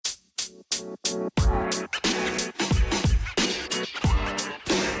What's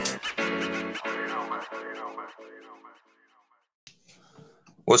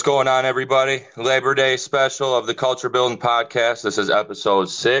going on, everybody? Labor Day special of the Culture Building Podcast. This is episode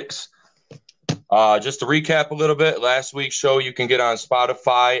 6. Just to recap a little bit, last week's show you can get on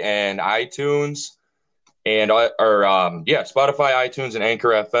Spotify and iTunes, Spotify, iTunes, and Anchor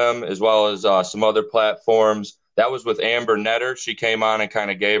FM, as well as some other platforms. That was with Amber Netter. She came on and kind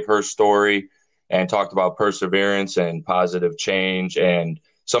of gave her story and talked about perseverance and positive change and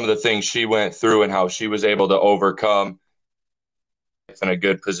some of the things she went through and how she was able to overcome in a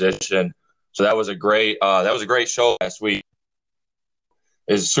good position. So that was a great show last week.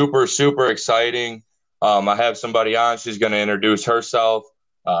 It's super, super exciting. I have somebody on. She's going to introduce herself.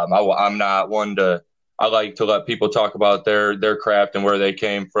 I'm not one to. I like to let people talk about their craft and where they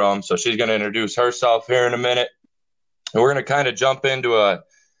came from. So she's going to introduce herself here in a minute, and we're going to kind of jump into a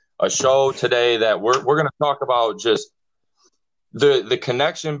show today that we're going to talk about just the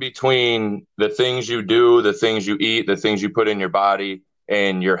connection between the things you do, the things you eat, the things you put in your body,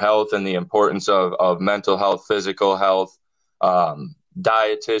 and your health, and the importance of mental health, physical health,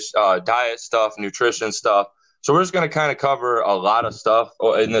 diet stuff, nutrition stuff. So we're just going to kind of cover a lot of stuff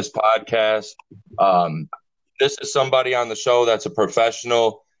in this podcast. This is somebody on the show that's a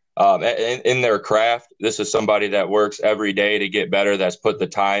professional in their craft. This is somebody that works every day to get better, that's put the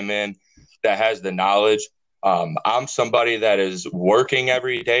time in, that has the knowledge. I'm somebody that is working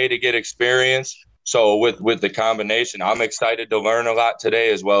every day to get experience. So with the combination, I'm excited to learn a lot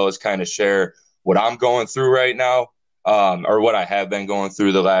today, as well as kind of share what I'm going through right now, or what I have been going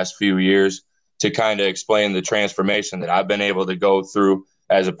through the last few years, to kind of explain the transformation that I've been able to go through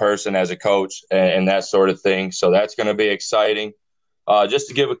as a person, as a coach, and that sort of thing. So that's going to be exciting. Just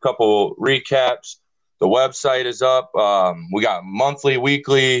to give a couple recaps, the website is up. We got monthly,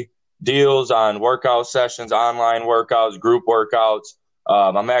 weekly deals on workout sessions, online workouts, group workouts.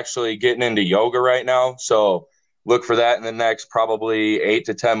 I'm actually getting into yoga right now, so look for that in the next probably 8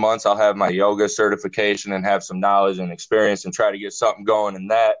 to 10 months. I'll have my yoga certification and have some knowledge and experience and try to get something going in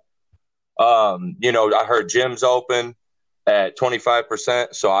that. I heard gyms open at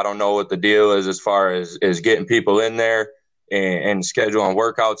 25%, so I don't know what the deal is as far as getting people in there and scheduling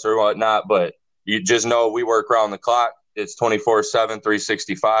workouts or whatnot, but you just know we work around the clock. It's 24/7,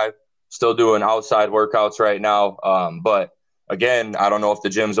 365. Still doing outside workouts right now, but again, I don't know if the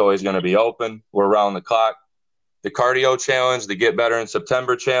gym's always going to be open. We're around the clock. The cardio challenge, the Get Better in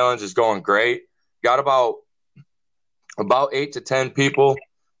September challenge, is going great. Got about 8 to 10 people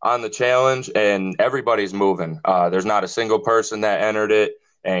on the challenge, and everybody's moving. There's not a single person that entered it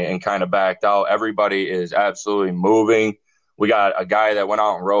and kind of backed out. Everybody is absolutely moving. We got a guy that went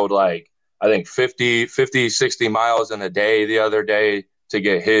out and rode I think 50, 60 miles in a day the other day to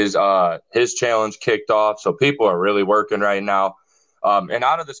get his challenge kicked off. So people are really working right now. And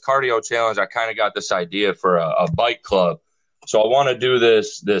out of this cardio challenge, I kind of got this idea for a bike club. So I want to do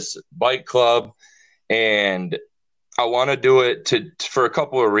this bike club, and I want to do it for a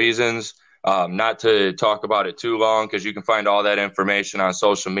couple of reasons. Not to talk about it too long, because you can find all that information on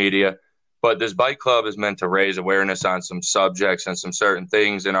social media. But this bike club is meant to raise awareness on some subjects and some certain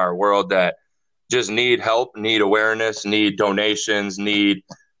things in our world that just need help, need awareness, need donations, they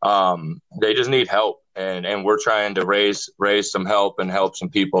just need help. And we're trying to raise some help and help some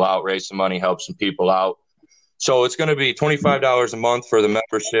people out, raise some money, help some people out. So it's going to be $25 a month for the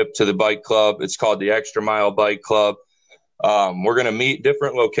membership to the bike club. It's called the Extra Mile Bike Club. We're going to meet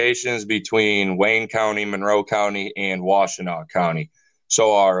different locations between Wayne County, Monroe County, and Washtenaw County.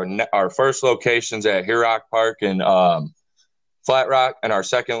 So our first location's at Hurock Park in Flat Rock, and our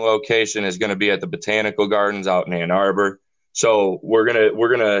second location is going to be at the Botanical Gardens out in Ann Arbor. So we're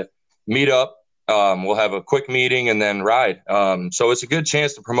gonna meet up. We'll have a quick meeting and then ride. So it's a good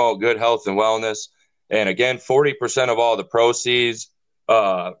chance to promote good health and wellness. And again, 40% of all the proceeds,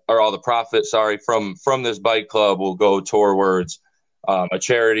 or all the profit, from this bike club will go towards a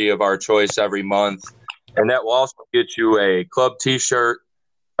charity of our choice every month. And that will also get you a club T-shirt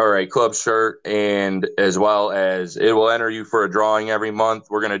or a club shirt, and as well as it will enter you for a drawing every month.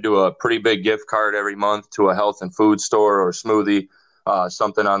 We're going to do a pretty big gift card every month to a health and food store or smoothie,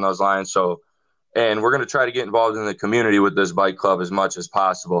 something on those lines. And we're going to try to get involved in the community with this bike club as much as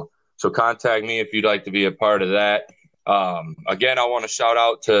possible. So contact me if you'd like to be a part of that. Again, I want to shout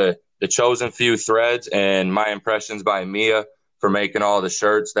out to the Chosen Few Threads and My Impressions by Mia for making all the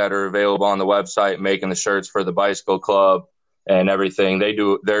shirts that are available on the website, making the shirts for the bicycle club and everything.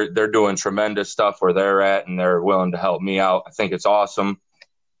 They're doing tremendous stuff where they're at, and they're willing to help me out. I think it's awesome.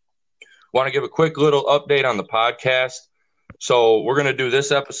 Want to give a quick little update on the podcast. So we're going to do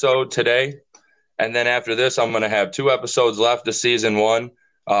this episode today. And then after this, I'm going to have 2 episodes left of season 1.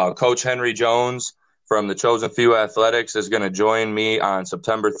 Coach Henry Jones from the Chosen Few Athletics is going to join me on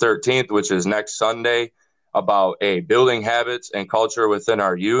September 13th, which is next Sunday, about building habits and culture within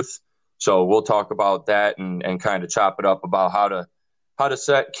our youth. So we'll talk about that and kind of chop it up about how to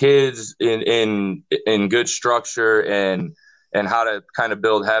set kids in good structure and how to kind of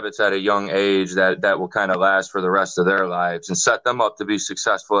build habits at a young age that will kind of last for the rest of their lives and set them up to be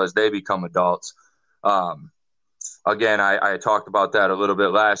successful as they become adults. Um, Again, I talked about that a little bit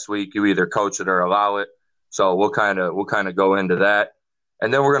last week. You either coach it or allow it. So we'll kind of go into that.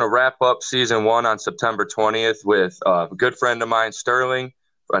 And then we're going to wrap up season 1 on September 20th with a good friend of mine, Sterling,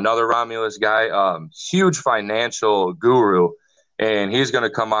 another Romulus guy, huge financial guru. And he's going to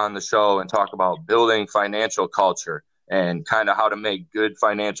come on the show and talk about building financial culture and kind of how to make good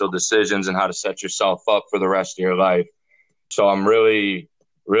financial decisions and how to set yourself up for the rest of your life. So I'm really,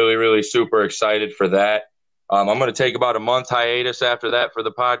 really, really super excited for that. I'm going to take about a month hiatus after that for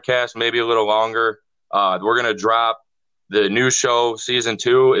the podcast, maybe a little longer. We're going to drop the new show. Season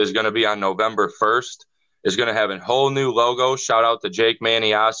 2 is going to be on November 1st. It's going to have a whole new logo. Shout out to Jake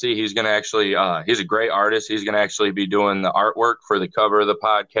Maniasi. He's going to actually, he's a great artist. He's going to actually be doing the artwork for the cover of the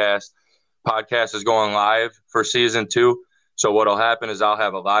podcast. Podcast is going live for season 2. So what'll happen is I'll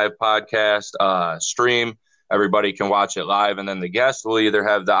have a live podcast stream. Everybody can watch it live. And then the guest will either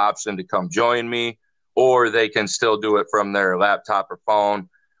have the option to come join me, or they can still do it from their laptop or phone,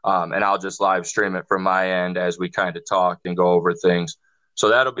 and I'll just live stream it from my end as we kind of talk and go over things. So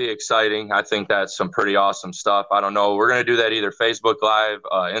that'll be exciting. I think that's some pretty awesome stuff. I don't know. We're going to do that either Facebook Live,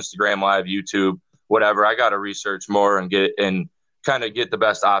 Instagram Live, YouTube, whatever. I got to research more and kind of get the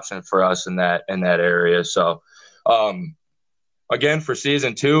best option for us in that area. So, again, for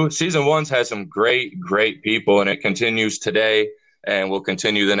season 2, season 1's had some great people, and it continues today. And we'll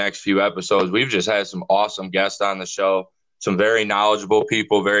continue the next few episodes. We've just had some awesome guests on the show, some very knowledgeable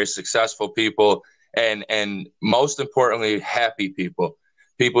people, very successful people, and most importantly, happy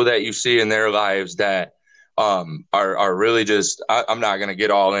people that you see in their lives that are really just, I'm not going to get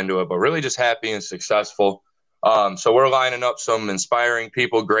all into it, but really just happy and successful. So we're lining up some inspiring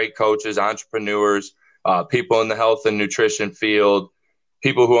people, great coaches, entrepreneurs, people in the health and nutrition field,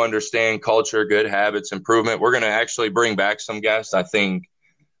 people who understand culture, good habits, improvement. We're going to actually bring back some guests. I think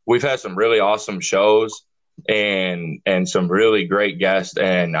we've had some really awesome shows and some really great guests.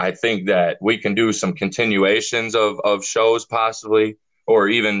 And I think that we can do some continuations of shows possibly, or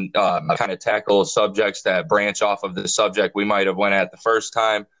even kind of tackle subjects that branch off of the subject we might have went at the first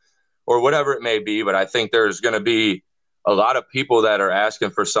time or whatever it may be. But I think there's going to be a lot of people that are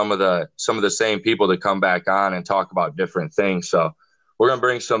asking for some of the same people to come back on and talk about different things. So we're going to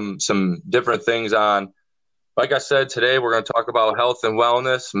bring some different things on. Like I said, today we're going to talk about health and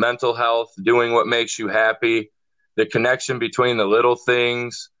wellness, mental health, doing what makes you happy, the connection between the little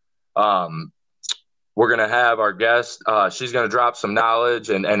things. We're going to have our guest. She's going to drop some knowledge,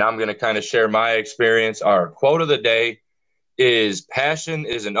 and I'm going to kind of share my experience. Our quote of the day is, "Passion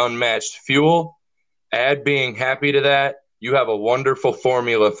is an unmatched fuel. Add being happy to that. You have a wonderful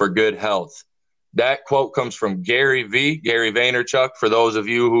formula for good health." That quote comes from Gary Vaynerchuk. For those of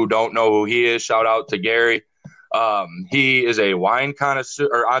you who don't know who he is, shout out to Gary. He is a wine connoisseur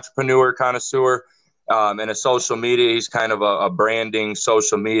or entrepreneur connoisseur, and a social media. He's kind of a branding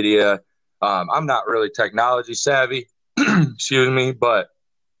social media. I'm not really technology savvy, excuse me, but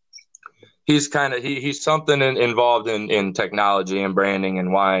he's he's something involved in technology and branding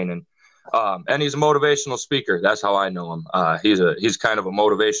and wine, and he's a motivational speaker. That's how I know him. He's kind of a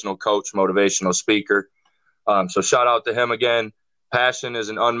motivational coach, motivational speaker. So shout out to him again. Passion is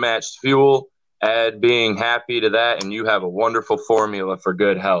an unmatched fuel. Add being happy to that, and you have a wonderful formula for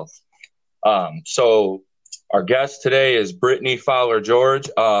good health. So our guest today is Brittany Fowler George.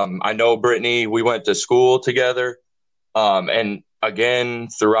 I know Brittany. We went to school together, and again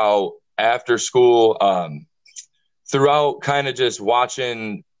throughout after school, throughout kind of just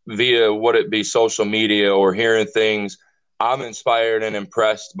watching via what it be social media or hearing things, I'm inspired and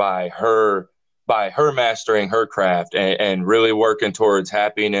impressed by her mastering her craft and really working towards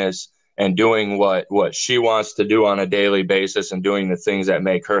happiness and doing what she wants to do on a daily basis and doing the things that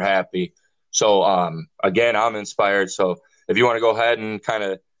make her happy. So again, I'm inspired. So if you want to go ahead and kind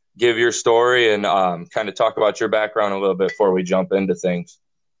of give your story and kind of talk about your background a little bit before we jump into things.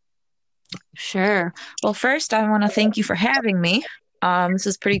 Sure. Well, first, I want to thank you for having me. This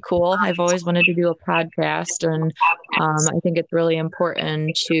is pretty cool. I've always wanted to do a podcast, and I think it's really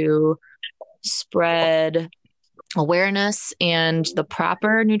important to spread awareness and the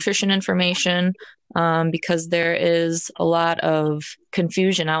proper nutrition information because there is a lot of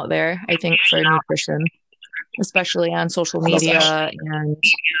confusion out there, I think, for nutrition, especially on social media and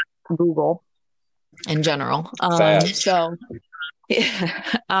Google in general. So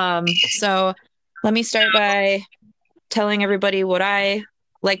let me start by telling everybody what I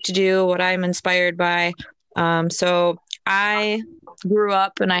like to do, what I'm inspired by. So I grew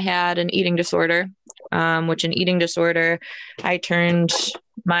up and I had an eating disorder, which an eating disorder, I turned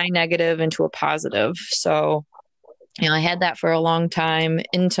my negative into a positive. So, I had that for a long time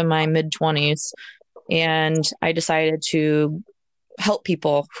into my mid 20s, and I decided to help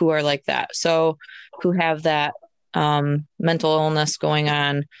people who are like that. So, who have that mental illness going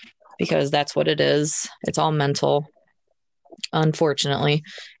on, because that's what it is. It's all mental, unfortunately.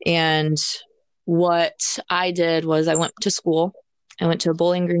 And what I did was I went to school. I went to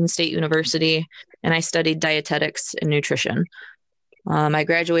Bowling Green State University and I studied dietetics and nutrition. I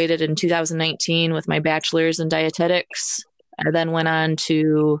graduated in 2019 with my bachelor's in dietetics. I then went on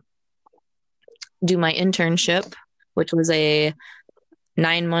to do my internship, which was a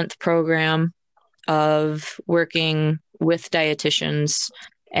 9-month program of working with dietitians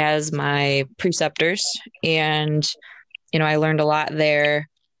as my preceptors. And, I learned a lot there.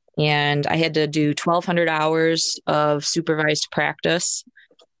 And I had to do 1,200 hours of supervised practice,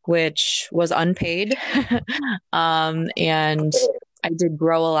 which was unpaid. And I did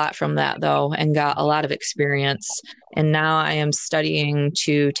grow a lot from that, though, and got a lot of experience. And now I am studying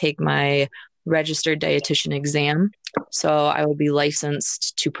to take my registered dietitian exam. So I will be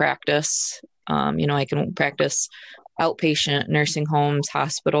licensed to practice. I can practice outpatient, nursing homes,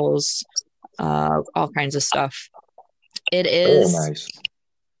 hospitals, all kinds of stuff. It is. Oh, nice.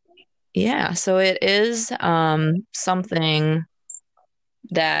 Yeah. So it is something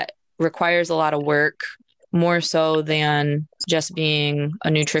that requires a lot of work, more so than just being a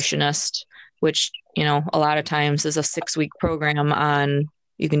nutritionist, which, a lot of times is a 6-week program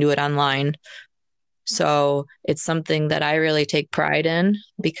you can do it online. So it's something that I really take pride in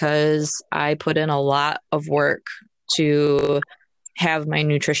because I put in a lot of work to have my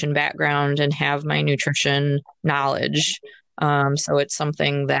nutrition background and have my nutrition knowledge. So it's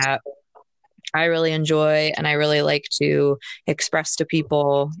something that I really enjoy and I really like to express to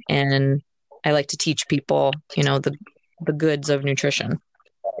people, and I like to teach people, the goods of nutrition.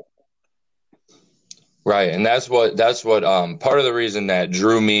 Right. And that's what part of the reason that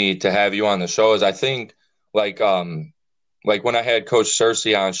drew me to have you on the show is I think like when I had Coach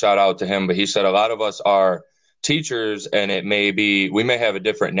Cersei on, shout out to him, but he said a lot of us are teachers and we may have a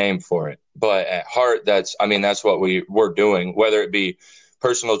different name for it, but at heart, that's what we're doing, whether it be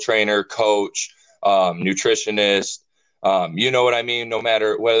personal trainer, coach, nutritionist, you know what I mean? No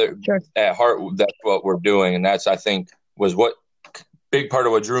matter whether Sure. At heart, that's what we're doing. And that's, I think, was what big part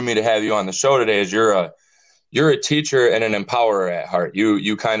of what drew me to have you on the show today is you're a teacher and an empowerer at heart.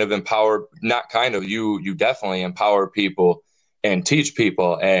 You kind of empower, not kind of, you definitely empower people and teach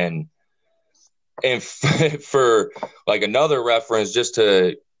people. And for like another reference, just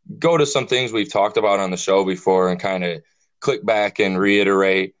to go to some things we've talked about on the show before and kind of click back and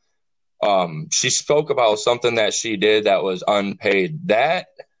reiterate. She spoke about something that she did that was unpaid. That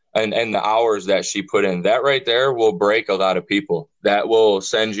and the hours that she put in, that right there will break a lot of people. That will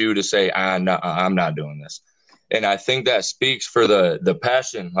send you to say, I'm not doing this. And I think that speaks for the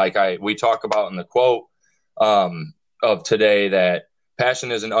passion, like we talk about in the quote of today, that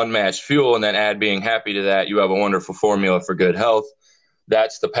passion is an unmatched fuel, and then add being happy to that, you have a wonderful formula for good health.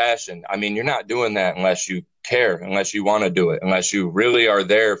 That's the passion. You're not doing that unless you care, unless you want to do it, unless you really are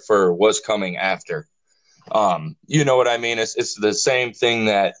there for what's coming after. You know what I mean? It's the same thing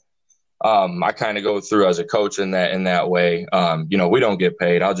that I kind of go through as a coach in that way. We don't get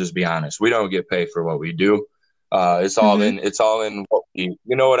paid. I'll just be honest. We don't get paid for what we do. It's all in what we,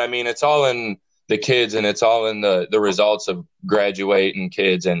 you know what I mean? It's all in the kids, and it's all in the results of graduating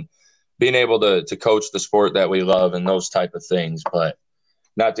kids and being able to coach the sport that we love and those type of things. But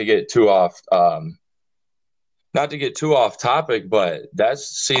not to get too off topic, but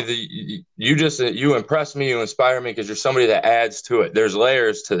you impress me, you inspire me because you're somebody that adds to it. There's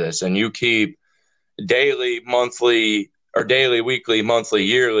layers to this, and you keep daily, weekly, monthly,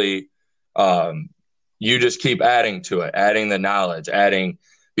 yearly. You just keep adding to it, adding the knowledge,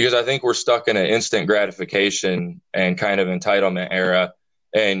 because I think we're stuck in an instant gratification and kind of entitlement era.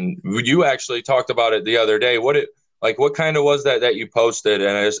 And you actually talked about it the other day. What kind of was that you posted?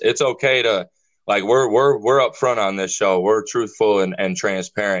 And it's okay to, like, we're up front on this show. We're truthful and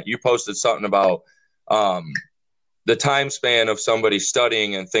transparent. You posted something about the time span of somebody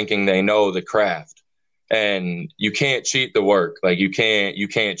studying and thinking they know the craft, and you can't cheat the work. Like you can't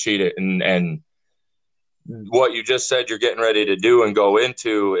cheat it. And what you just said you're getting ready to do and go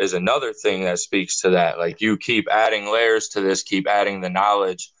into is another thing that speaks to that. Like, you keep adding layers to this, keep adding the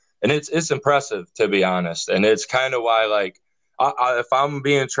knowledge, and it's impressive, to be honest. And it's kind of why, like, if I'm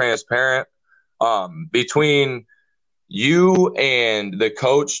being transparent, between you and the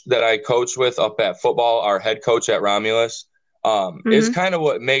coach that I coach with up at football, our head coach at Romulus, it's kind of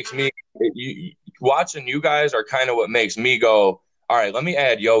what makes me watching you guys are kind of what makes me go, all right, let me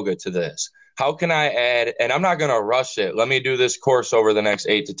add yoga to this. How can I add? And I'm not going to rush it. Let me do this course over the next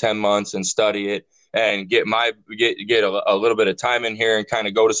 8 to 10 months and study it and get a little bit of time in here and kind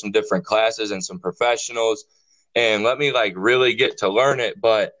of go to some different classes and some professionals and let me like really get to learn it.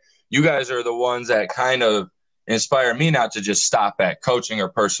 But you guys are the ones that kind of inspire me not to just stop at coaching or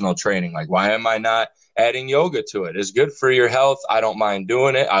personal training. Like, why am I not adding yoga to it? It's good for your health. I don't mind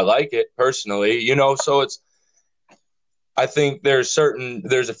doing it. I like it personally, so I think there's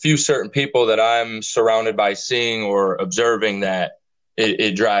a few certain people that I'm surrounded by seeing or observing that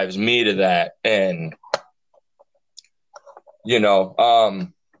it drives me to that. And,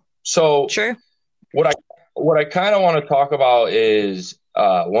 so Sure. What I kind of want to talk about is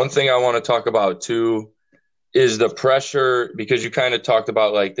one thing I want to talk about too is the pressure, because you kind of talked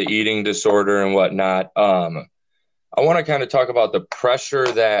about like the eating disorder and whatnot. I want to kind of talk about the pressure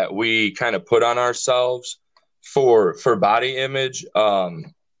that we kind of put on ourselves for body image. I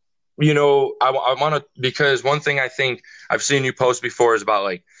want to, because one thing I think I've seen you post before is about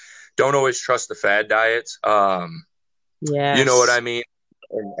like, don't always trust the fad diets. Yes. You know what I mean?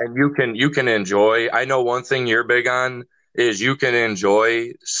 And you can enjoy, I know one thing you're big on is you can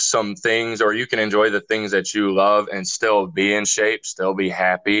enjoy some things, or you can enjoy the things that you love and still be in shape, still be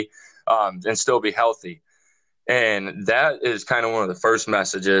happy, and still be healthy. And that is kind of one of the first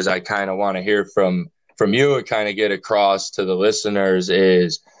messages I kind of want to hear from you and kind of get across to the listeners,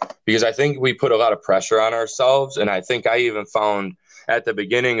 is because I think we put a lot of pressure on ourselves. And I think I even found at the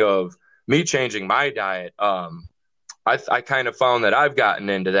beginning of me changing my diet, I kind of found that I've gotten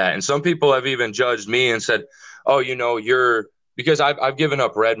into that. And some people have even judged me and said, oh, because I've given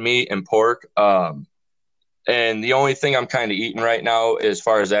up red meat and pork. And the only thing I'm kind of eating right now, as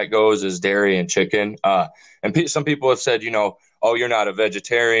far as that goes, is dairy and chicken. And some people have said, oh, you're not a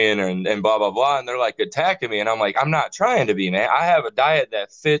vegetarian and blah, blah, blah. And they're like attacking me. And I'm like, I'm not trying to be, man. I have a diet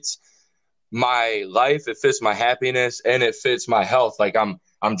that fits my life. It fits my happiness and it fits my health. Like I'm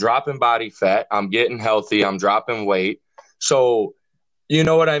dropping body fat. I'm getting healthy. I'm dropping weight. So, you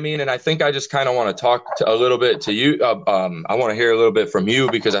know what I mean? And I think I just kind of want to talk a little bit to you. I want to hear a little bit from you,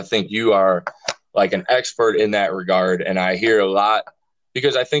 because I think you are like an expert in that regard. And I hear a lot,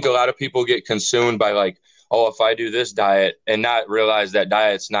 because I think a lot of people get consumed by like, oh, if I do this diet, and not realize that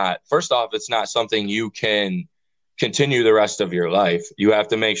diet's not, first off, it's not something you can continue the rest of your life. You have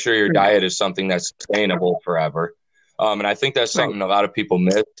to make sure your diet is something that's sustainable forever. And I think that's something a lot of people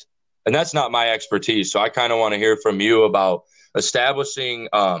miss. And that's not my expertise. So I kind of want to hear from you about establishing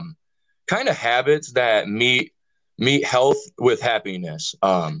kind of habits that meet health with happiness,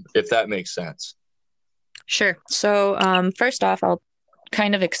 if that makes sense. Sure. So first off, I'll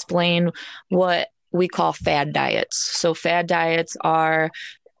kind of explain what we call fad diets. So fad diets are,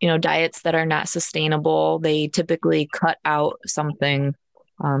 diets that are not sustainable. They typically cut out something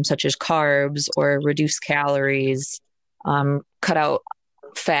such as carbs or reduce calories, cut out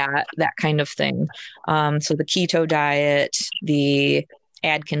fat, that kind of thing. So the keto diet, the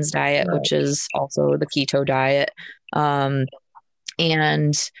Atkins diet, which is also the keto diet,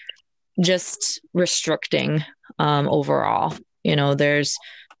 and just restricting overall. There's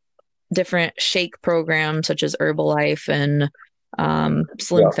different shake programs such as Herbalife and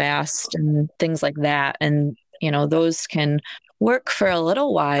Slim Fast and things like that. And, those can work for a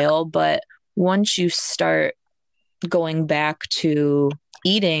little while, but once you start going back to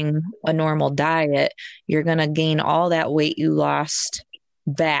eating a normal diet, you're going to gain all that weight you lost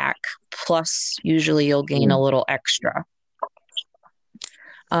back. Plus, usually you'll gain a little extra.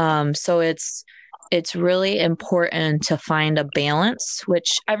 So it's really important to find a balance,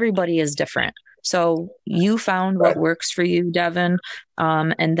 which everybody is different. So you found what works for you, Devin,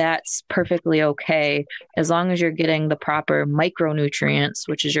 and that's perfectly okay as long as you're getting the proper micronutrients,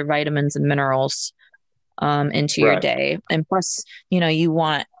 which is your vitamins and minerals, into your day. And plus, you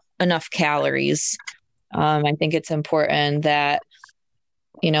want enough calories. I think it's important that,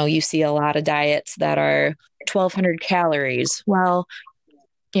 you see a lot of diets that are 1,200 calories. Well,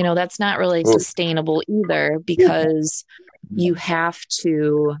 that's not really sustainable either, because you have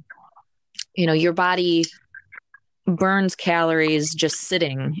to, your body burns calories just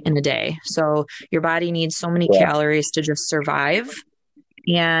sitting in a day. So your body needs so many calories to just survive.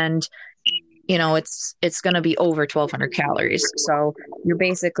 And, it's going to be over 1,200 calories. So you're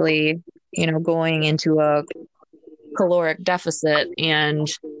basically, going into a caloric deficit, and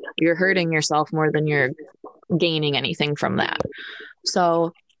you're hurting yourself more than you're gaining anything from that.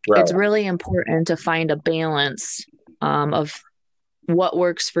 So Right. it's really important to find a balance of what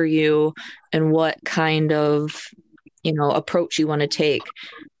works for you and what kind of, approach you want to take.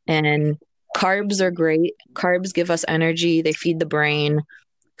 And carbs are great. Carbs give us energy. They feed the brain.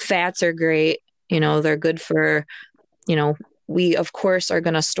 Fats are great. They're good for, we of course are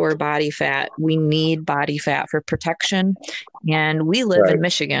going to store body fat. We need body fat for protection. And we live in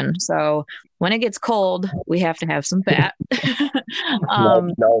Michigan. So when it gets cold, we have to have some fat.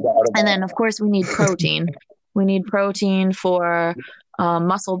 And then of course we need protein. We need protein for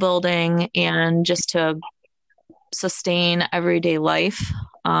muscle building and just to sustain everyday life.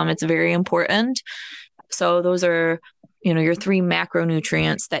 It's very important. So those are, your 3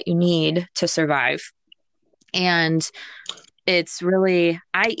 macronutrients that you need to survive. And it's really,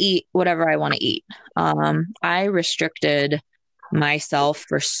 I eat whatever I want to eat. I restricted myself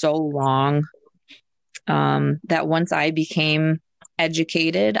for so long that once I became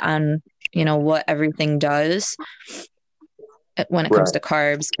educated on, what everything does when it comes to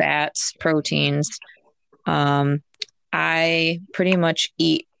carbs, fats, proteins, I pretty much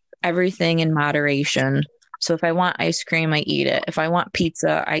eat everything in moderation. So if I want ice cream, I eat it. If I want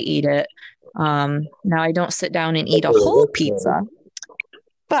pizza, I eat it. Now I don't sit down and eat a whole pizza,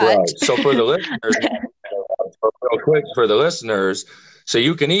 but so for the listeners, real quick for the listeners, so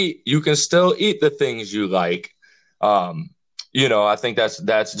you can still eat the things you like. I think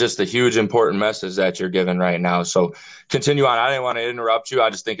that's just a huge important message that you're giving right now. So continue on. I didn't want to interrupt you. I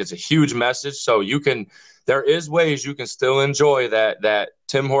just think it's a huge message. So there is ways you can still enjoy that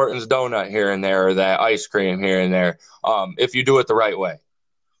Tim Hortons donut here and there, or that ice cream here and there, if you do it the right way.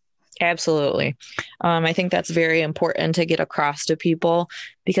 Absolutely. I think that's very important to get across to people,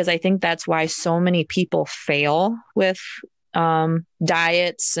 because I think that's why so many people fail with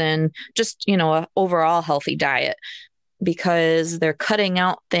diets and just, an overall healthy diet, because they're cutting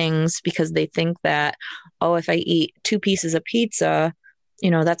out things because they think that, if I eat 2 pieces of pizza,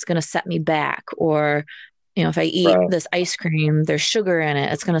 that's going to set me back. Or, if I eat this ice cream, there's sugar in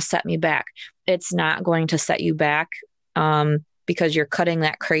it, it's going to set me back. It's not going to set you back. Because you're cutting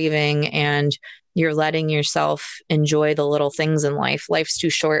that craving and you're letting yourself enjoy the little things in life. Life's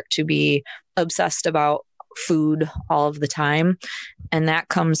too short to be obsessed about food all of the time. And that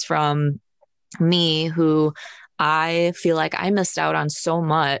comes from me, who I feel like I missed out on so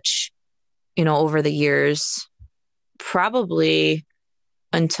much, over the years, probably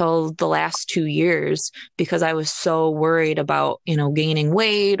until the last 2 years, because I was so worried about, gaining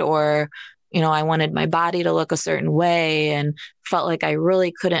weight, or I wanted my body to look a certain way, and felt like I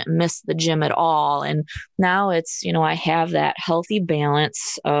really couldn't miss the gym at all. And now it's, I have that healthy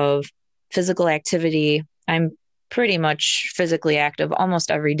balance of physical activity. I'm pretty much physically active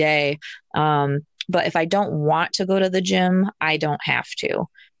almost every day. But if I don't want to go to the gym, I don't have to.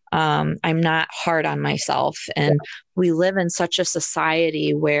 I'm not hard on myself. And we live in such a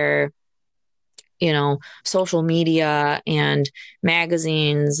society where, social media and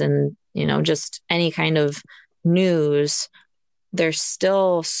magazines and, just any kind of news, they're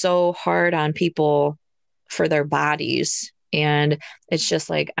still so hard on people for their bodies. And it's just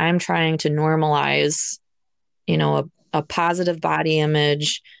like, I'm trying to normalize, a positive body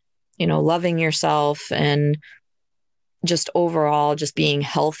image, loving yourself, and just overall just being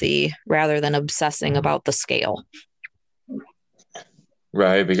healthy rather than obsessing about the scale.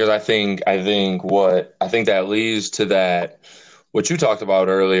 Right. Because I think that leads to that, what you talked about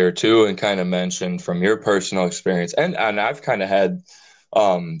earlier too, and kind of mentioned from your personal experience. And I've kind of had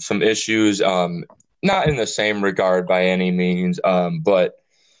some issues, not in the same regard by any means, but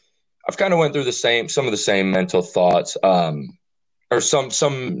I've kind of went through some of the same mental thoughts, or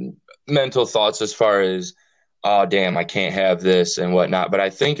some mental thoughts as far as, oh, damn, I can't have this and whatnot. But I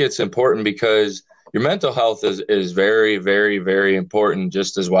think it's important because your mental health is very, very, very important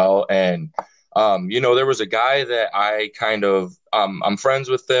just as well. And, there was a guy that I kind of, I'm friends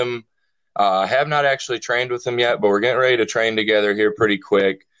with him. I have not actually trained with him yet, but we're getting ready to train together here pretty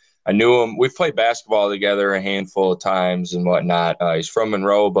quick. I knew him. We've played basketball together a handful of times and whatnot. He's from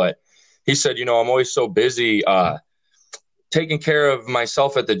Monroe, but he said, I'm always so busy taking care of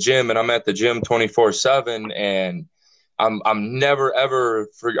myself at the gym, and I'm at the gym 24/7, and I'm never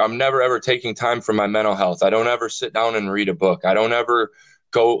ever taking time for my mental health. I don't ever sit down and read a book. I don't ever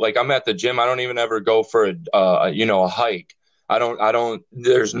go, like, I'm at the gym. I don't even ever go for a hike. I don't,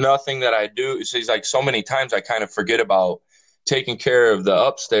 there's nothing that I do. So he's like, so many times I kind of forget about taking care of the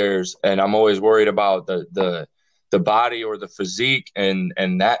upstairs, and I'm always worried about the body or the physique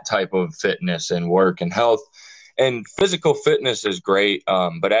and that type of fitness and work and health. And physical fitness is great,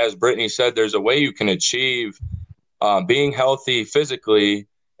 but as Brittany said, there's a way you can achieve being healthy physically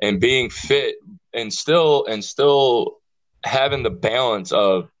and being fit, and still having the balance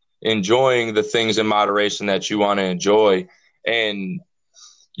of enjoying the things in moderation that you want to enjoy. And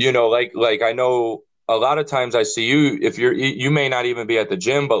like I know a lot of times I see you, if you may not even be at the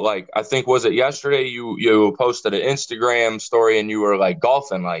gym, but like I think, was it yesterday you posted an Instagram story and you were like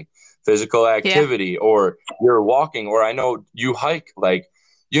golfing, like physical activity, or you're walking, or I know you hike, like,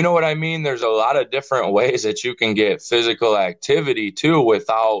 you know what I mean? There's a lot of different ways that you can get physical activity too,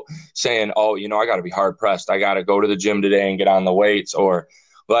 without saying, oh, I got to be hard pressed, I got to go to the gym today and get on the weights. Or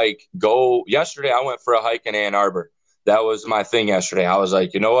like, yesterday I went for a hike in Ann Arbor. That was my thing yesterday. I was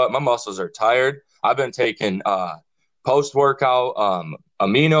like, you know what? My muscles are tired. I've been taking post-workout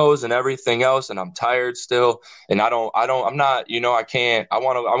aminos and everything else, and I'm tired still. And I'm not, I can't, I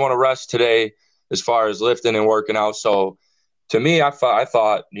want to rest today as far as lifting and working out. So to me, I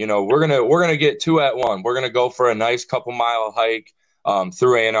thought, we're gonna get two at one. We're gonna go for a nice couple mile hike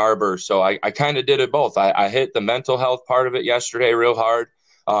through Ann Arbor. So I kind of did it both. I hit the mental health part of it yesterday real hard,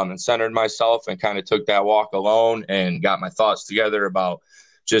 and centered myself and kind of took that walk alone and got my thoughts together about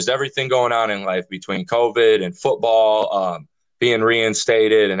just everything going on in life between COVID and football, being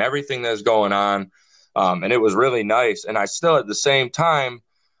reinstated and everything that's going on. And it was really nice. And I still, at the same time,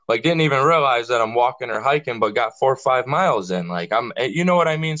 like, didn't even realize that I'm walking or hiking, but got 4 or 5 miles in. Like, you know what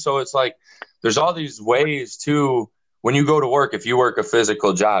I mean? So it's like, there's all these ways to, when you go to work, if you work a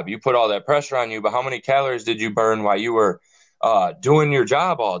physical job, you put all that pressure on you, but how many calories did you burn while you were doing your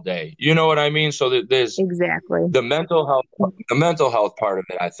job all day? You know what I mean? So that there's Exactly. the mental health part of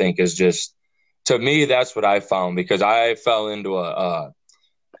it, I think, is just, to me, that's what I found, because I fell into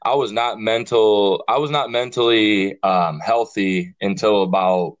I was not mentally healthy until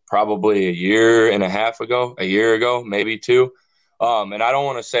about probably a year ago, maybe two. And I don't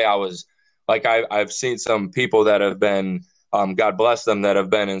want to say I was like, I've seen some people that have been, God bless them, that have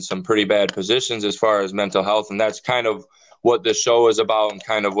been in some pretty bad positions as far as mental health. And that's kind of what the show is about, and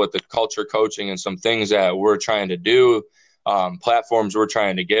kind of what the culture coaching and some things that we're trying to do, platforms we're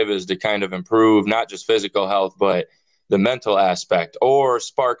trying to give, is to kind of improve not just physical health, but the mental aspect, or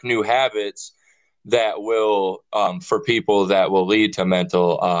spark new habits that will, for people, that will lead to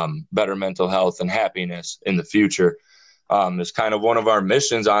better mental health and happiness in the future. Is kind of one of our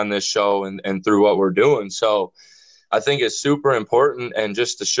missions on this show and through what we're doing. So I think it's super important. And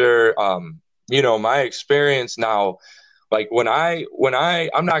just to share, my experience now, like I'm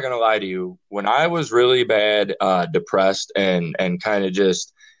not going to lie to you, when I was really bad, depressed and kind of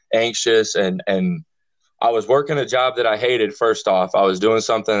just anxious, and I was working a job that I hated. First off, I was doing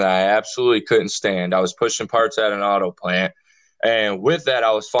something that I absolutely couldn't stand. I was pushing parts at an auto plant. And with that,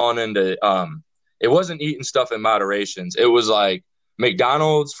 I was falling into, it wasn't eating stuff in moderations. It was like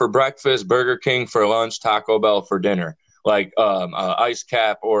McDonald's for breakfast, Burger King for lunch, Taco Bell for dinner, like ice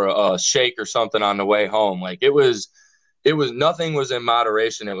cap or a shake or something on the way home. Like it was nothing was in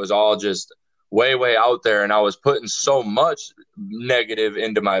moderation. It was all just way, way out there. And I was putting so much negative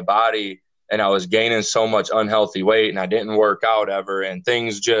into my body, and I was gaining so much unhealthy weight, and I didn't work out ever, and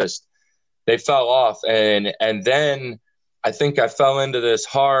things just, they fell off. And then I think I fell into this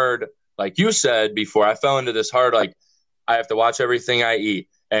hard, like you said before, I fell into this hard, like, I have to watch everything I eat,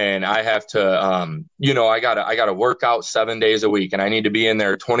 and I have to, I gotta work out 7 days a week, and I need to be in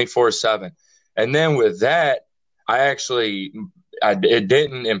there 24/7. And then with that, it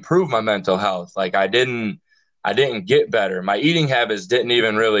didn't improve my mental health. Like I didn't get better. My eating habits didn't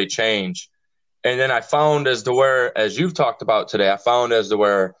even really change. And then I found, as you've talked about today,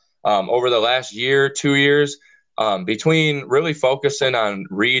 over the last year, 2 years, between really focusing on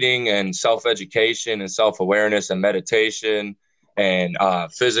reading and self-education and self-awareness and meditation and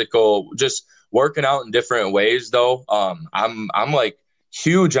physical, just working out in different ways, though, I'm like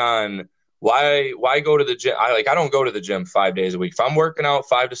huge on why go to the gym. I don't go to the gym 5 days a week. If I'm working out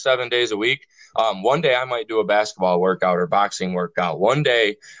 5 to 7 days a week, one day I might do a basketball workout or boxing workout. One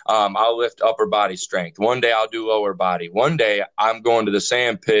day I'll lift upper body strength. One day I'll do lower body. One day I'm going to the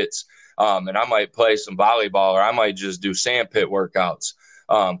sand pits, and I might play some volleyball, or I might just do sand pit workouts,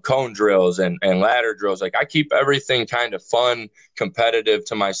 cone drills and ladder drills. Like I keep everything kind of fun, competitive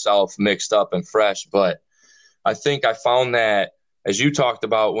to myself, mixed up and fresh. But I think I found that, as you talked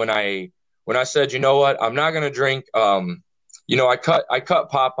about, when I said, you know what, I'm not going to drink, I cut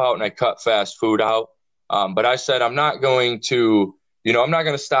pop out and I cut fast food out. But I said, I'm not going to You know, I'm not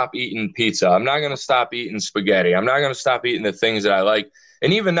going to stop eating pizza. I'm not going to stop eating spaghetti. I'm not going to stop eating the things that I like.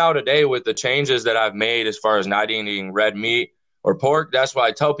 And even now today, with the changes that I've made as far as not eating red meat or pork, that's why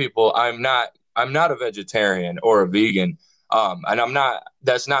I tell people I'm not a vegetarian or a vegan. And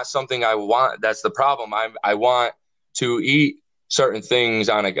that's not something I want. That's the problem. I want to eat certain things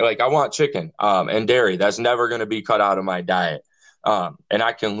like I want chicken, and dairy. That's never going to be cut out of my diet. And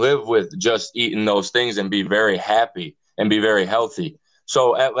I can live with just eating those things and be very happy and be very healthy.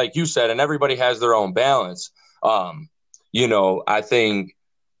 So like you said, and everybody has their own balance. I think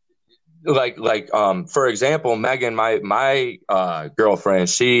for example, Megan, my girlfriend,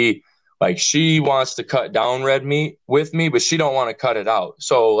 she wants to cut down red meat with me, but she don't want to cut it out.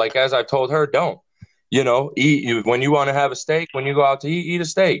 So like, as I've told her, don't, eat when you want to have a steak, when you go out to eat a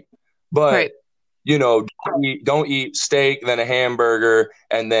steak, but Right. don't eat steak, then a hamburger,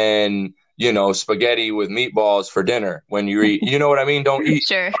 and then, spaghetti with meatballs for dinner when you eat, you know what I mean? Don't eat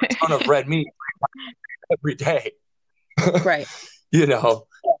Sure. a ton of red meat every day. Right.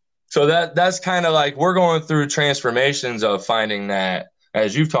 So that's kind of like we're going through transformations of finding that,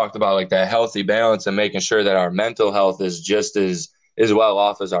 as you've talked about, like that healthy balance and making sure that our mental health is just as well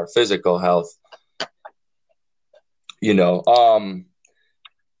off as our physical health.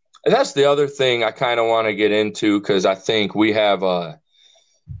 That's the other thing I kind of want to get into, because I think we have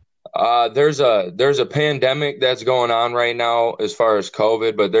there's a pandemic that's going on right now as far as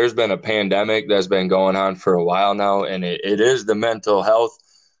COVID, but there's been a pandemic that's been going on for a while now, and it is the mental health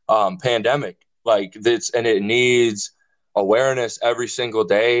pandemic. Like this, and it needs awareness every single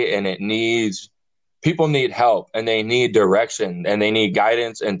day, and people need help, and they need direction, and they need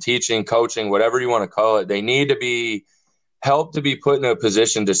guidance and teaching, coaching, whatever you want to call it. They need to be helped to be put in a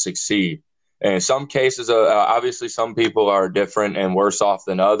position to succeed. And in some cases, obviously, some people are different and worse off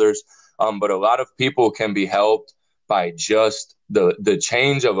than others. But a lot of people can be helped by just the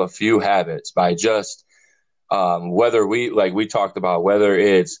change of a few habits, by just whether we talked about, whether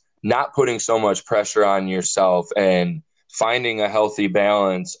it's not putting so much pressure on yourself and finding a healthy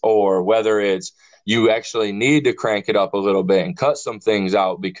balance, or whether it's you actually need to crank it up a little bit and cut some things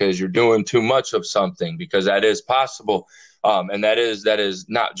out because you're doing too much of something, because that is possible. And that is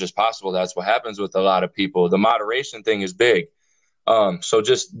not just possible. That's what happens with a lot of people. The moderation thing is big. So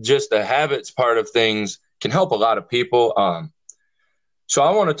just the habits part of things can help a lot of people. So I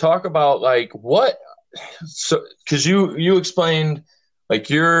want to talk about because you explained,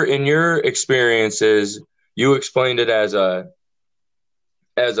 like, in your experiences, you explained it as a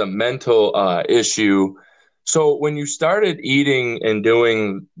mental issue. So when you started eating and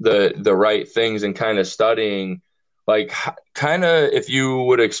doing the right things and kind of studying, like, kind of, if you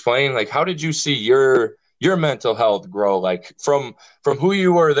would explain, like, how did you see your mental health grow, like from who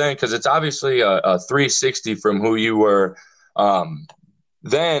you were then? Because it's obviously a 360 from who you were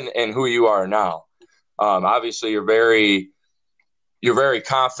then and who you are now. Obviously, you're very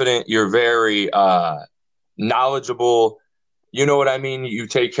confident. You're very knowledgeable. You know what I mean? You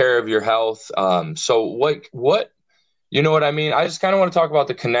take care of your health. So what, you know what I mean? I just kind of want to talk about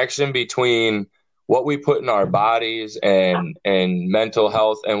the connection between what we put in our bodies and mental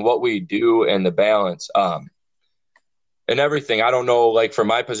health, and what we do, and the balance, and everything. I don't know, like, for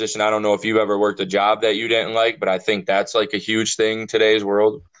my position, I don't know if you've ever worked a job that you didn't like, but I think that's like a huge thing in today's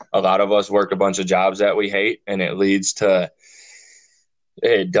world. A lot of us work a bunch of jobs that we hate, and it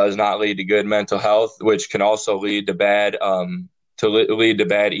does not lead to good mental health, which can also lead to bad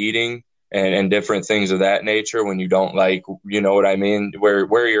eating and different things of that nature, when you don't like, you know what I mean,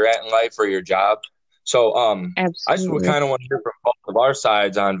 where you're at in life or your job. So I just Absolutely. kind of want to hear from both of our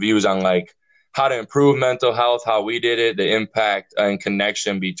sides on views on, like, how to improve mental health, how we did it, the impact and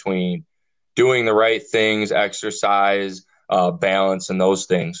connection between doing the right things, exercise, balance, and those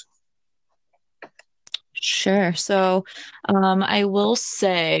things. Sure. So, I will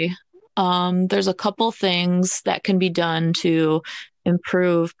say, there's a couple things that can be done to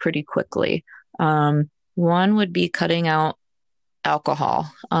improve pretty quickly. One would be cutting out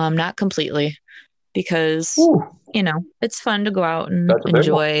alcohol, not completely, because, Ooh, it's fun to go out and that's a big one.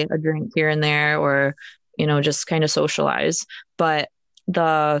 enjoy a drink here and there, or, just kind of socialize. But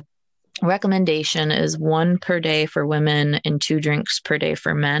the recommendation is one per day for women and 2 drinks per day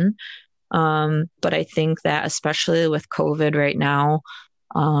for men. But I think that, especially with COVID right now,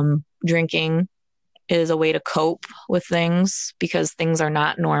 drinking is a way to cope with things, because things are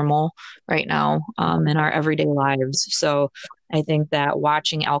not normal right now, in our everyday lives. So I think that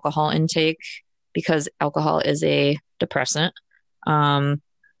watching alcohol intake, because alcohol is a depressant, um,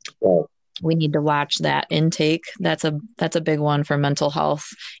 Right. we need to watch that intake. That's a big one for mental health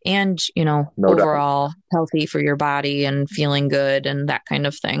and, No doubt. overall healthy for your body and feeling good and that kind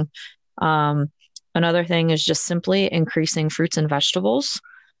of thing. Another thing is just simply increasing fruits and vegetables.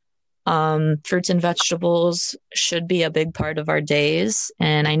 Fruits and vegetables should be a big part of our days.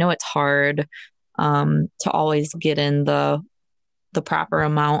 And I know it's hard to always get in the proper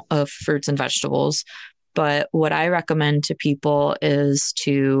amount of fruits and vegetables. But what I recommend to people is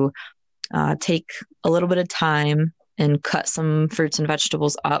to take a little bit of time and cut some fruits and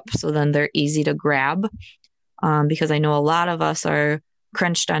vegetables up so then they're easy to grab. Because I know a lot of us are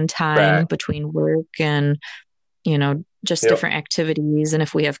crunched on time Right. between work and, just Yep. different activities. And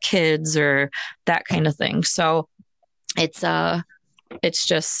if we have kids or that kind of thing. So it's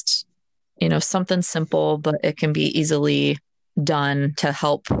just, something simple, but it can be easily done to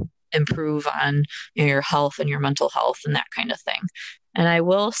help improve on your health and your mental health and that kind of thing. And I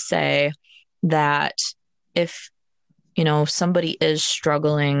will say that if, somebody is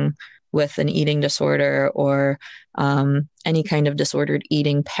struggling with an eating disorder or any kind of disordered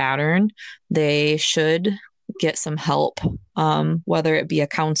eating pattern, they should get some help, whether it be a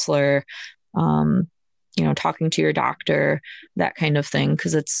counselor, talking to your doctor, that kind of thing,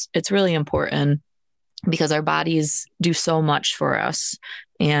 because it's really important because our bodies do so much for us.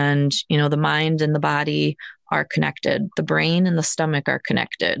 And, the mind and the body are connected. The brain and the stomach are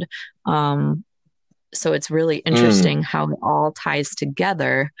connected. So it's really Mm. interesting how it all ties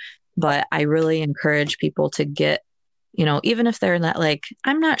together. But I really encourage people to get, even if they're not like,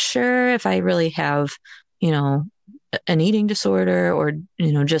 I'm not sure if I really have, an eating disorder or,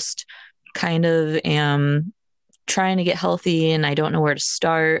 just kind of am trying to get healthy and I don't know where to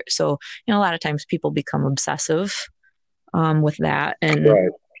start. So, a lot of times people become obsessive with that. And Right.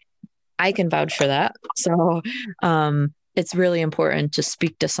 I can vouch for that. So it's really important to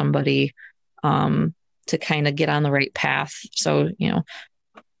speak to somebody to kind of get on the right path. So,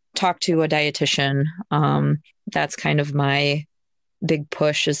 talk to a dietitian. That's kind of my big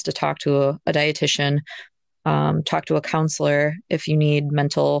push is to talk to a dietitian, talk to a counselor if you need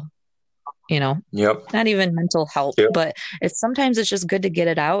mental, Yep. not even mental help, Yep. but sometimes it's just good to get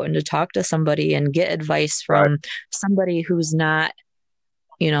it out and to talk to somebody and get advice Right. from somebody who's not,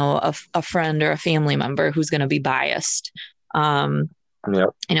 a friend or a family member who's going to be biased. Um, Yep.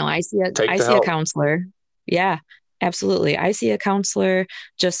 I Take the see a help. counselor. Yeah, absolutely. I see a counselor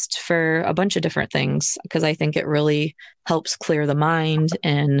just for a bunch of different things because I think it really helps clear the mind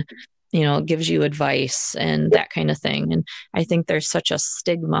and, it gives you advice and that kind of thing. And I think there's such a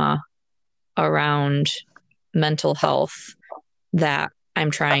stigma around mental health that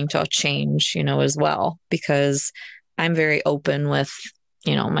I'm trying to change, as well, because I'm very open with,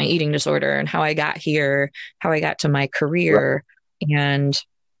 my eating disorder and how I got here, how I got to my Right. career, and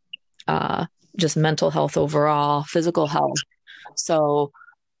uh, just mental health overall, physical health. So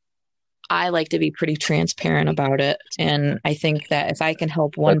I like to be pretty transparent about it. And I think that if I can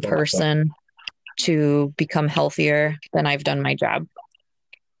help one That's awesome. person to become healthier, then I've done my job.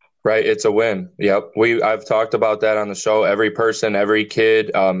 Right. It's a win. Yep. I've talked about that on the show. Every person, every kid,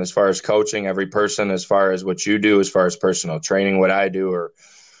 as far as coaching, every person, as far as what you do, as far as personal training, what I do,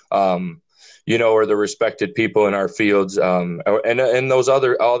 um, or the respected people in our fields, and those all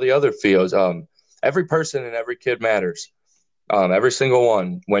the other fields. Every person and every kid matters. Every single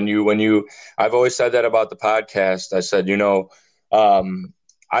one. I've always said that about the podcast. I said,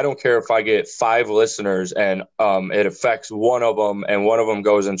 I don't care if I get 5 listeners and it affects one of them and one of them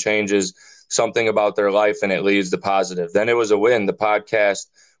goes and changes something about their life and it leads to positive. Then it was a win. The podcast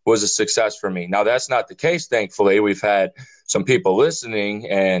was a success for me. Now, that's not the case, thankfully. We've had some people listening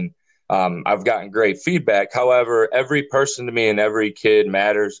and I've gotten great feedback. However, every person to me and every kid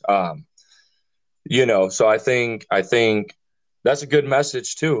matters. So I think that's a good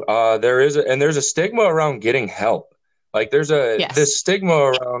message too. There's a stigma around getting help. Like there's this Yes. stigma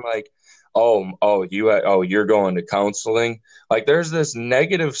around like, you're going to counseling. Like there's this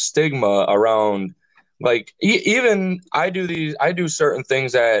negative stigma around like even I do certain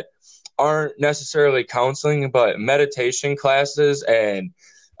things that aren't necessarily counseling, but meditation classes and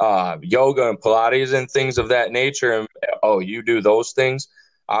yoga and Pilates and things of that nature. And you do those things,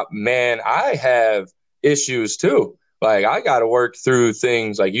 man. I have issues too. Like I got to work through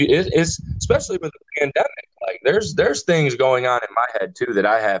things like it's especially with the pandemic. Like there's things going on in my head too that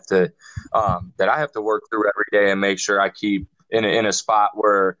I have to work through every day and make sure I keep in a spot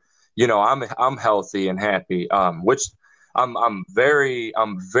where I'm healthy and happy. Which I'm very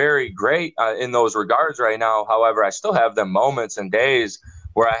great in those regards right now. However, I still have them moments and days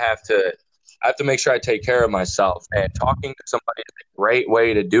where I have to I have to make sure I take care of myself. And talking to somebody is a great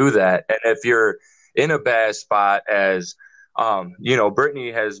way to do that. And if you're in a bad spot, as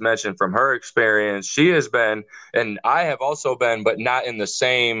Brittany has mentioned from her experience, she has been, and I have also been, but not in the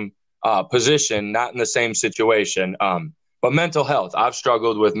same position, not in the same situation. But mental health, I've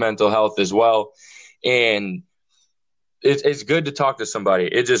struggled with mental health as well. And it's good to talk to somebody.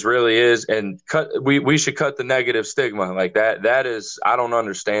 It just really is. And we should cut the negative stigma like that. That is, I don't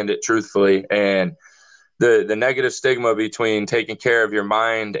understand it truthfully. And the negative stigma between taking care of your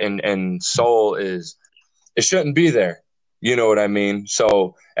mind and soul it shouldn't be there. You know what I mean?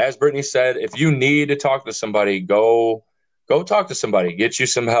 So as Brittany said, if you need to talk to somebody, go talk to somebody, get you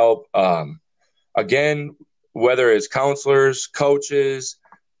some help. Again, whether it's counselors, coaches,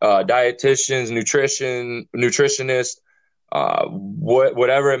 dietitians, nutritionists,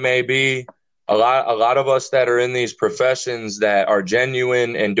 whatever it may be, a lot of us that are in these professions that are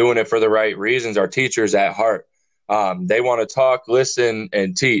genuine and doing it for the right reasons are teachers at heart. They want to talk, listen,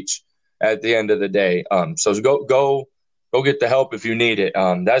 and teach at the end of the day. So go get the help if you need it.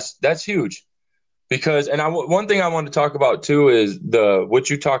 That's huge. Because, and one thing I want to talk about too is what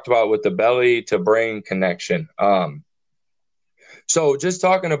you talked about with the belly to brain connection. So just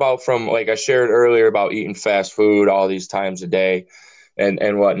talking about from, like I shared earlier about eating fast food all these times a day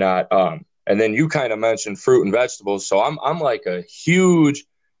and whatnot. And then you kind of mentioned fruit and vegetables. So I'm like a huge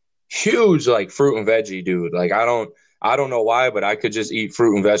like fruit and veggie dude. Like I don't know why, but I could just eat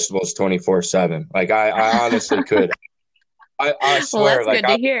fruit and vegetables 24/7. Like I honestly could. I swear. Well, that's good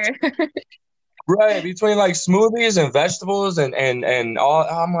to hear. Right, between like smoothies and vegetables and all,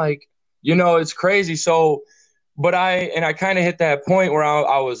 I'm like, it's crazy. So, but I kind of hit that point where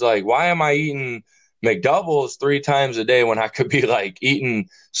I was like, why am I eating McDoubles 3 times a day when I could be like eating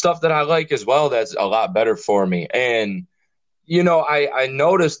stuff that I like as well that's a lot better for me? And I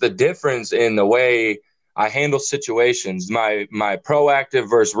noticed the difference in the way I handle situations, my proactive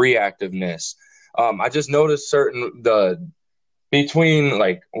versus reactiveness. I just noticed between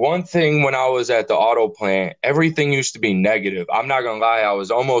like one thing when I was at the auto plant, everything used to be negative. I'm not going to lie. I was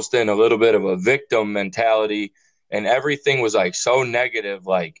almost in a little bit of a victim mentality and everything was like so negative,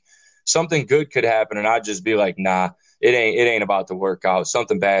 like something good could happen. And I'd just be like, nah, it ain't about to work out.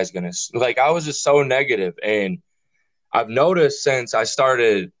 Something bad is going to, like, I was just so negative. And I've noticed since I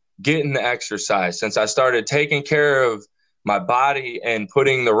started getting the exercise, since I started taking care of my body and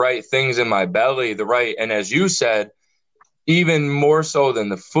putting the right things in my belly, and as you said, even more so than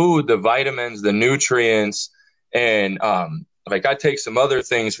the food, the vitamins, the nutrients, and like I take some other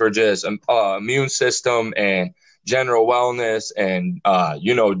things for just immune system and general wellness and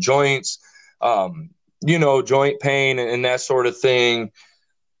joints, joint pain and that sort of thing.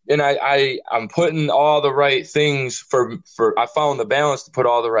 And I'm putting all the right things for I found the balance to put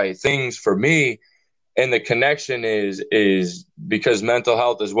all the right things for me. And the connection is because mental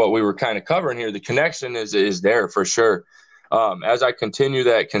health is what we were kind of covering here. The connection is there for sure. As I continue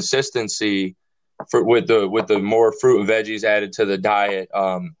that consistency with the more fruit and veggies added to the diet,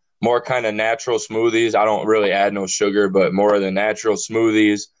 more kind of natural smoothies. I don't really add no sugar, but more of the natural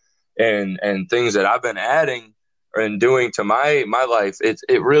smoothies and things that I've been adding and doing to my life.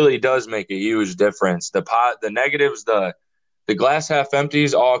 It really does make a huge difference. The negatives, the glass half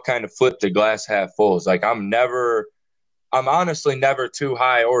empties all kind of flip the glass half fulls. Like I'm honestly never too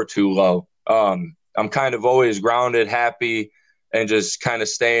high or too low. I'm kind of always grounded, happy, and just kind of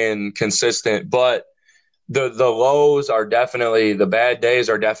staying consistent. But the lows are definitely, the bad days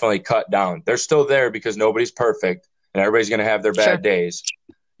are definitely cut down. They're still there because nobody's perfect and everybody's going to have their bad days,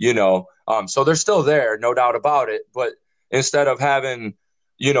 so they're still there, no doubt about it. But instead of having,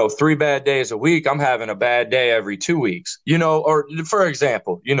 3 bad days a week, I'm having a bad day every 2 weeks, or for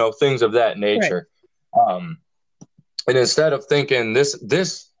example, things of that nature. Right. And instead of thinking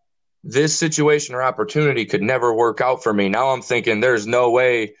this situation or opportunity could never work out for me, now I'm thinking there's no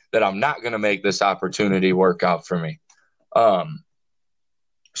way that I'm not going to make this opportunity work out for me.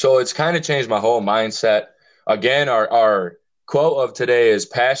 So it's kind of changed my whole mindset. Again, our quote of today is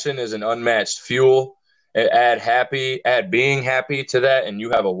passion is an unmatched fuel. Add being happy to that, and you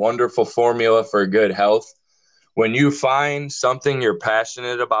have a wonderful formula for good health. When you find something you're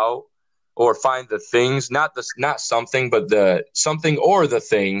passionate about, or find the things, not something, but the something or the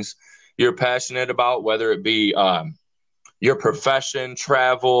things you're passionate about, whether it be your profession,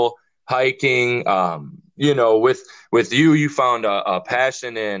 travel, hiking, with you found a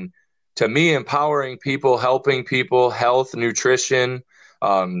passion in, to me, empowering people, helping people, health, nutrition,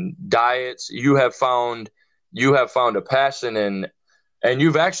 diets. You have found a passion in, and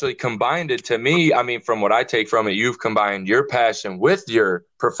you've actually combined it. To me, I mean, from what I take from it, you've combined your passion with your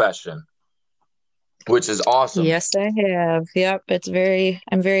profession. which is awesome. Yes, I have. Yep,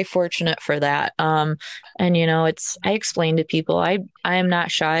 I'm very fortunate for that. And I explain to people, I am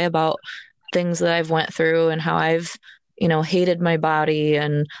not shy about things that I've went through and how I've, hated my body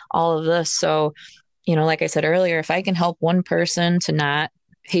and all of this. So, like I said earlier, if I can help one person to not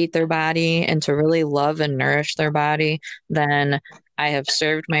hate their body and to really love and nourish their body, then I have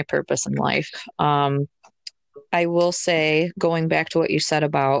served my purpose in life. I will say, going back to what you said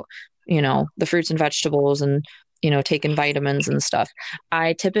about, the fruits and vegetables and, taking vitamins and stuff,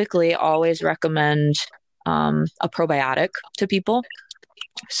 I typically always recommend a probiotic to people.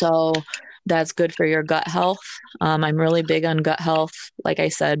 So that's good for your gut health. I'm really big on gut health, like I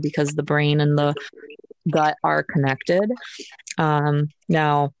said, because the brain and the gut are connected.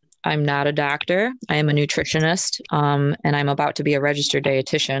 Now, I'm not a doctor. I am a nutritionist, and I'm about to be a registered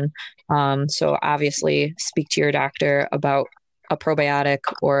dietitian. So obviously, speak to your doctor about a probiotic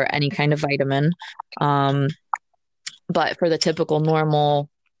or any kind of vitamin. But for the typical normal,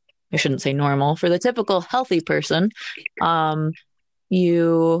 I shouldn't say normal, for the typical healthy person,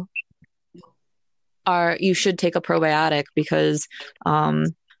 you you should take a probiotic because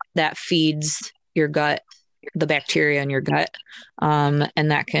that feeds your gut the bacteria in your gut, and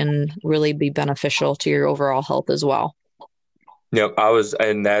that can really be beneficial to your overall health as well. Yep,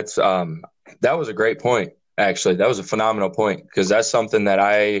 that was a great point. Actually, that was a phenomenal point because that's something that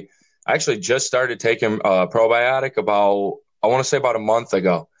I actually just started taking a probiotic about, I want to say about a month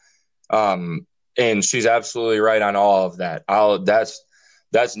ago. And she's absolutely right on all of that.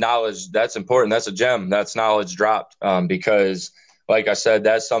 That's knowledge. That's important. That's a gem. That's knowledge dropped. Because like I said,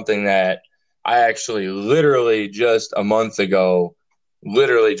 that's something that I actually literally just a month ago,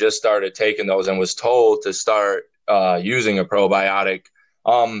 literally just started taking those and was told to start using a probiotic.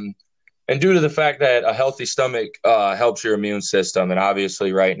 And due to the fact that a healthy stomach helps your immune system. And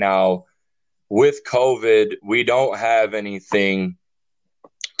obviously right now with COVID, we don't have anything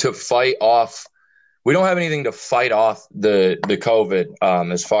to fight off. We don't have anything to fight off the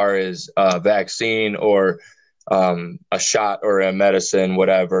COVID as far as a vaccine or a shot or a medicine,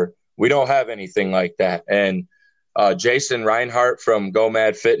 whatever. We don't have anything like that. And Jason Reinhart from Go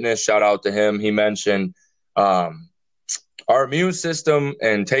Mad Fitness, shout out to him. He mentioned our immune system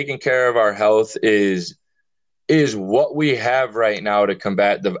and taking care of our health is what we have right now to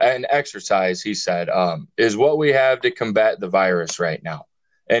combat and exercise, he said, is what we have to combat the virus right now.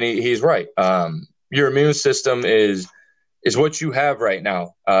 And he's right. Your immune system is what you have right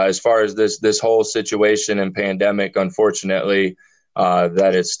now as far as this whole situation and pandemic, unfortunately,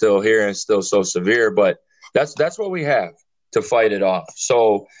 that it's still here and still so severe. But that's what we have to fight it off.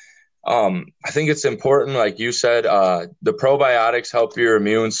 So I think it's important, like you said, the probiotics help your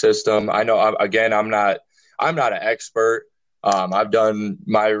immune system. I know, again, I'm not an expert. I've done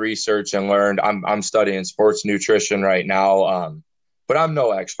my research and learned. I'm studying sports nutrition right now. But I'm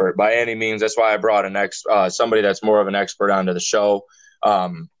no expert by any means. That's why I brought somebody that's more of an expert onto the show.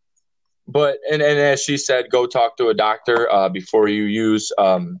 But as she said, go talk to a doctor before you use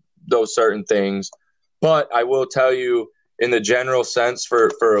those certain things. But I will tell you, in the general sense, for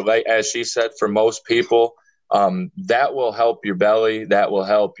like as she said, for most people, that will help your belly, that will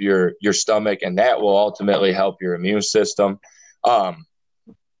help your stomach, and that will ultimately help your immune system. And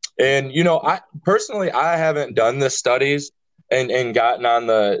I personally haven't done the studies and gotten on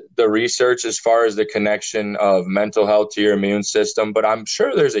the research as far as the connection of mental health to your immune system, but I'm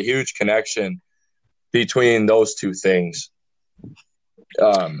sure there's a huge connection between those two things.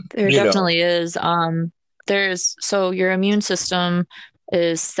 There definitely is. So your immune system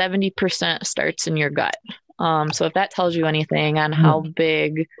is 70% starts in your gut. So if that tells you anything on how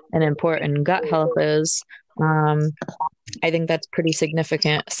big and important gut health is, I think that's pretty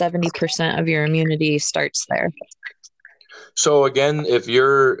significant. 70% of your immunity starts there. So again, if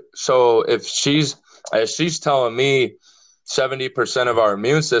she's telling me 70% of our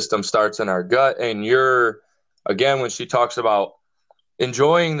immune system starts in our gut, and when she talks about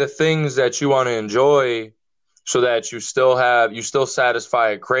enjoying the things that you want to enjoy so that you still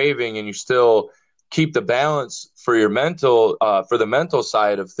satisfy a craving and you still keep the balance for your for the mental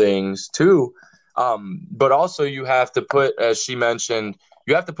side of things too. But also you have to put, as she mentioned,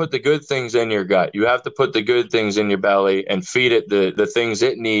 you have to put the good things in your gut. You have to put the good things in your belly and feed it the things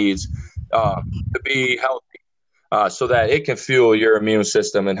it needs to be healthy so that it can fuel your immune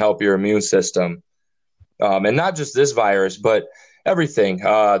system and help your immune system. And not just this virus, but everything.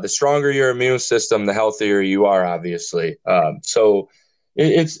 The stronger your immune system, the healthier you are, obviously. So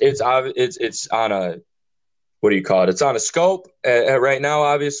it's on a, what do you call it? It's on a scope right now,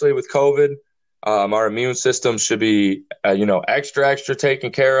 obviously, with COVID. Our immune system should be, extra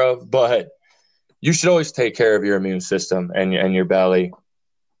taken care of. But you should always take care of your immune system and your belly.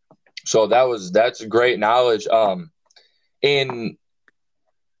 So that's great knowledge. And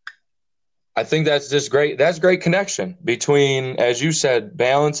I think that's just great. That's great connection between, as you said,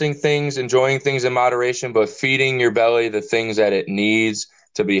 balancing things, enjoying things in moderation, but feeding your belly the things that it needs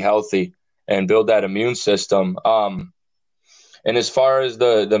to be healthy and build that immune system. And as far as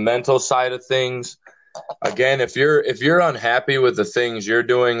the mental side of things, again, if you're unhappy with the things you're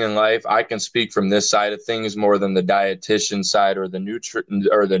doing in life, I can speak from this side of things more than the dietitian side or the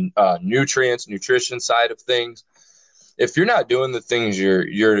nutrition side of things. If you're not doing the things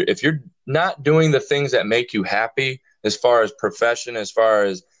if you're not doing the things that make you happy, as far as profession, as far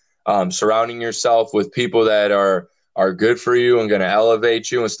as surrounding yourself with people that are good for you and going to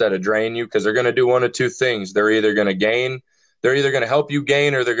elevate you instead of drain you, because they're going to do one of two things. They're either going to help you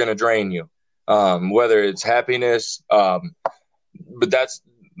gain, or they're going to drain you. Whether it's happiness, but that's,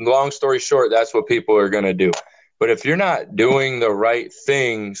 long story short, that's what people are going to do. But if you're not doing the right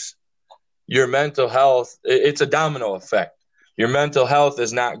things, your mental health, it's a domino effect. Your mental health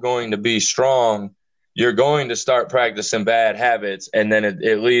is not going to be strong. You're going to start practicing bad habits, and then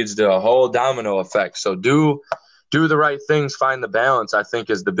it leads to a whole domino effect. So do the right things, find the balance, I think,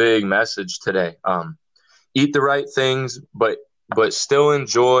 is the big message today. Eat the right things, but still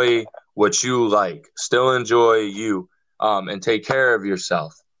enjoy what you like, still enjoy you, and take care of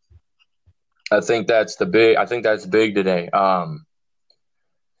yourself. I think that's big today.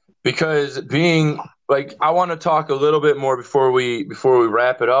 Because I want to talk a little bit more before we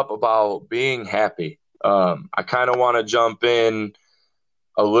wrap it up about being happy. I kind of want to jump in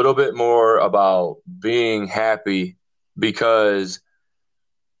a little bit more about being happy, because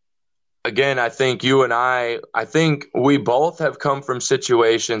again, I think we both have come from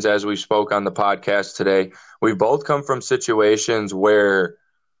situations, as we spoke on the podcast today, we both come from situations where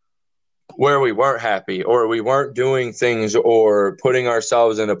we weren't happy, or we weren't doing things or putting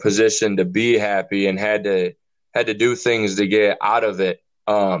ourselves in a position to be happy, and had to do things to get out of it.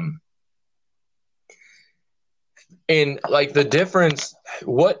 And like the difference,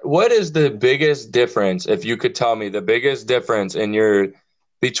 what is the biggest difference, if you could tell me the biggest difference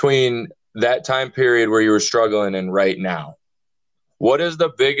between that time period where you were struggling and right now? What is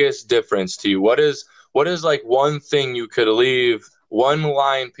the biggest difference to you? What is like one thing you could leave, one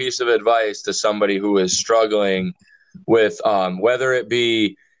line piece of advice to somebody who is struggling with, whether it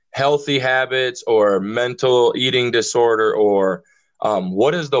be healthy habits or mental eating disorder, or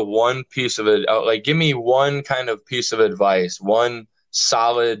what is the one piece of it? Like, give me one kind of piece of advice, one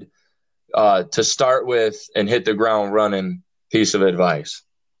solid to start with and hit the ground running piece of advice.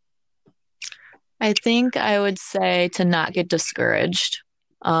 I think I would say to not get discouraged.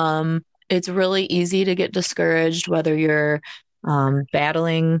 It's really easy to get discouraged, whether you're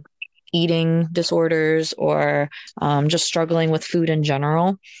battling eating disorders or just struggling with food in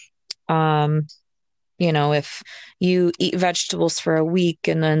general. If you eat vegetables for a week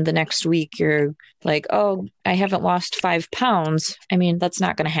and then the next week you're like, oh, I haven't lost 5 pounds. I mean, that's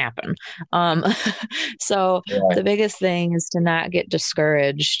not going to happen. So the biggest thing is to not get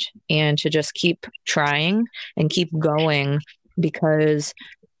discouraged and to just keep trying and keep going, because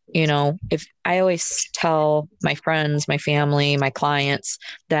if I always tell my friends, my family, my clients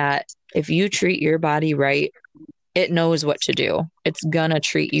that if you treat your body right, it knows what to do. It's gonna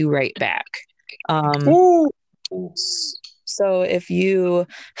treat you right back. So if you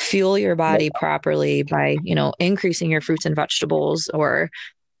fuel your body properly by, increasing your fruits and vegetables, or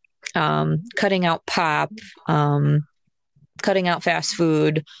cutting out pop, cutting out fast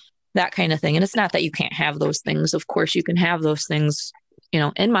food, that kind of thing. And it's not that you can't have those things. Of course, you can have those things,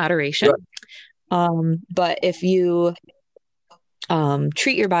 in moderation. But if you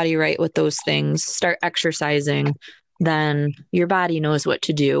treat your body right with those things, start exercising, then your body knows what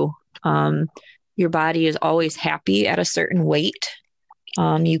to do. Your body is always happy at a certain weight.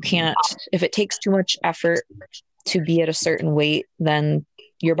 You can't, if it takes too much effort to be at a certain weight, then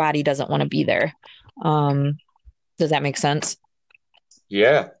your body doesn't want to be there. Does that make sense?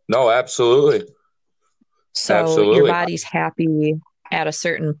 Yeah, no, absolutely. So your body's happy at a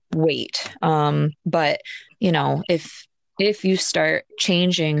certain weight. But if you start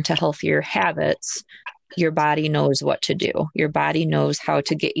changing to healthier habits, your body knows what to do. Your body knows how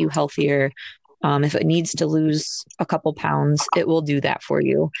to get you healthier. If it needs to lose a couple pounds, it will do that for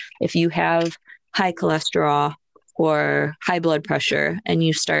you. If you have high cholesterol or high blood pressure and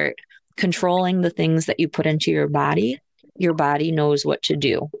you start controlling the things that you put into your body knows what to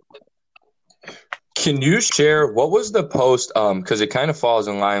do. Can you share what was the post? Because it kind of falls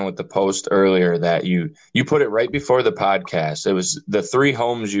in line with the post earlier that you put it right before the podcast. It was the 3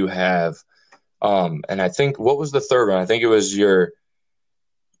 homes you have. And I think, what was the third one? I think it was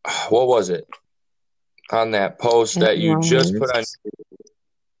what was it on that post that you just put on?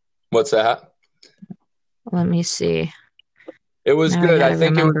 What's that? Let me see. It was Now good. I I gotta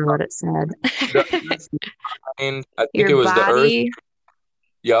think it was remember what it said. the mind. I think Your it was the earth. body.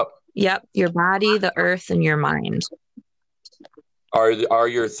 Yep. Yep. Your body, the earth, and your mind. Are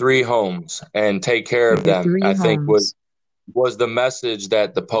your three homes, and take care of Your them. three I think homes. was the message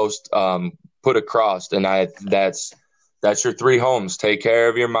that the post put across, and that's your three homes. Take care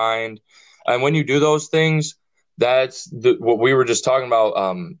of your mind, and when you do those things, what we were just talking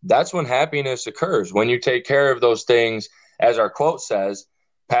about. That's when happiness occurs, when you take care of those things. As our quote says,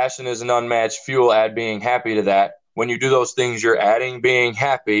 passion is an unmatched fuel. Add being happy to that. When you do those things, you're adding being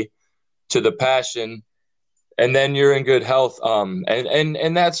happy to the passion, and then you're in good health. And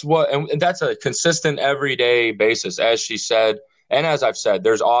that's a consistent everyday basis, as she said. And as I've said,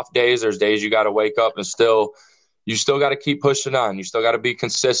 there's off days, there's days you got to wake up and you still got to keep pushing on. You still got to be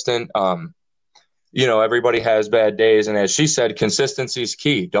consistent. Everybody has bad days. And as she said, consistency is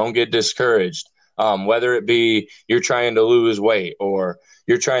key. Don't get discouraged. Whether it be you're trying to lose weight, or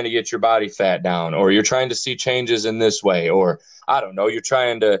you're trying to get your body fat down, or you're trying to see changes in this way, or I don't know, you're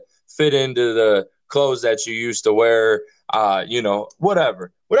trying to fit into the clothes that you used to wear,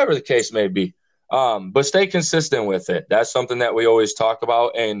 whatever the case may be. But stay consistent with it. That's something that we always talk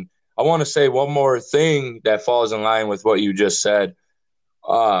about. And I want to say one more thing that falls in line with what you just said.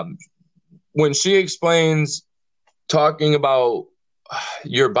 When she explains, talking about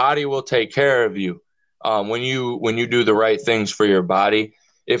your body will take care of you, when you do the right things for your body,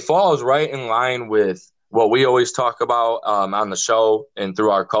 it falls right in line with what we always talk about on the show and through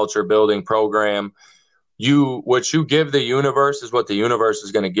our culture building program. What you give the universe is what the universe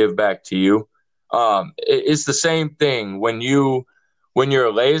is going to give back to you. It's the same thing when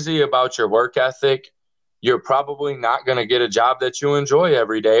you're lazy about your work ethic. You're probably not going to get a job that you enjoy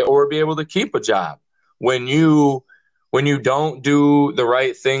every day, or be able to keep a job. When you don't do the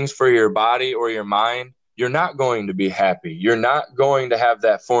right things for your body or your mind, you're not going to be happy. You're not going to have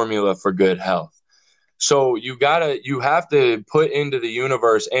that formula for good health. So you have to put into the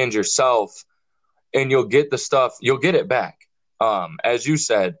universe and yourself, and you'll get it back. As you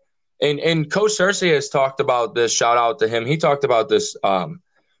said, and Coach Cersei has talked about this. Shout out to him. He talked about this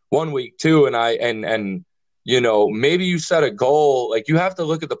 1 week too. And maybe you set a goal. Like, you have to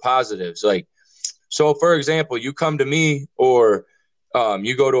look at the positives. Like, so for example, you come to me, or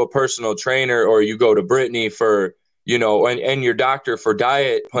you go to a personal trainer, or you go to Brittany for, and your doctor for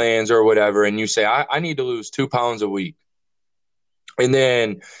diet plans or whatever. And you say, I need to lose 2 pounds a week. And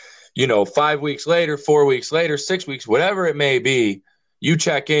then, 5 weeks later, 4 weeks later, 6 weeks, whatever it may be, you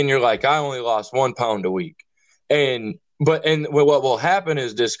check in, you're like, I only lost 1 pound a week. And what will happen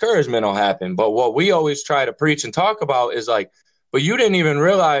is discouragement will happen. But what we always try to preach and talk about is like, but you didn't even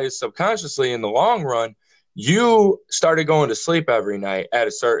realize subconsciously in the long run, you started going to sleep every night at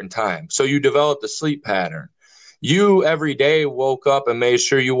a certain time. So you developed a sleep pattern. You every day woke up and made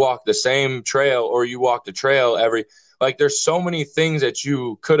sure you walked the same trail, or you walked the trail there's so many things that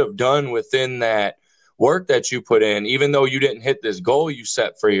you could have done within that work that you put in, even though you didn't hit this goal you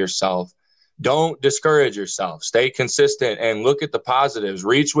set for yourself. Don't discourage yourself. Stay consistent and look at the positives.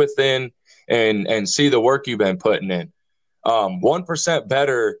 Reach within and see the work you've been putting in. 1%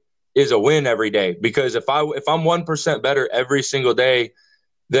 better is a win every day, because if I'm 1% better every single day,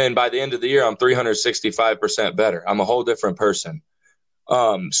 then by the end of the year, I'm 365% better. I'm a whole different person.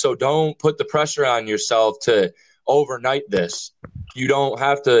 So don't put the pressure on yourself to overnight this. You don't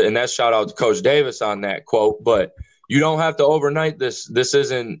have to, and that's shout out to Coach Davis on that quote, but you don't have to overnight this. This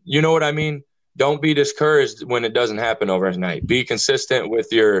isn't, you know what I mean? Don't be discouraged when it doesn't happen overnight. Be consistent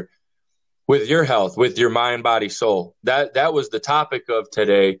with your health, with your mind, body, soul. That was the topic of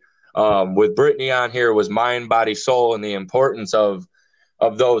today. With Brittany on here, was mind, body, soul, and the importance of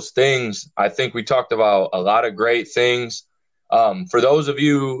those things. I think we talked about a lot of great things. For those of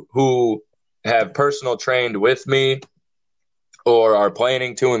you who have personal trained with me, or are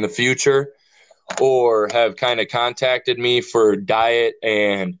planning to in the future, or have kind of contacted me for diet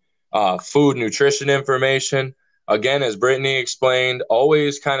and food nutrition information, again, as Brittany explained,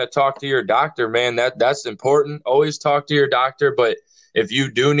 always kind of talk to your doctor, man. That's important. Always talk to your doctor. But if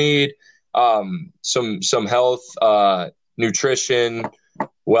you do need some health, nutrition,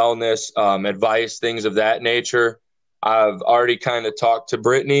 wellness advice, things of that nature, I've already kind of talked to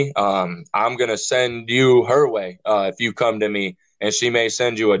Brittany. I'm going to send you her way if you come to me, and she may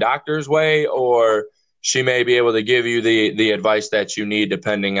send you a doctor's way, or she may be able to give you the advice that you need,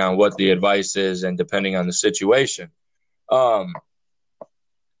 depending on what the advice is and depending on the situation. But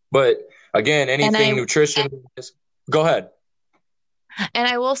again, And anything nutrition. Go ahead. And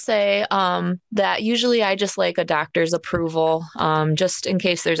I will say that usually I just like a doctor's approval, just in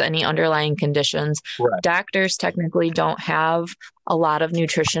case there's any underlying conditions. Right. Doctors technically don't have a lot of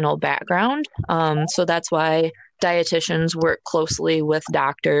nutritional background. So that's why dietitians work closely with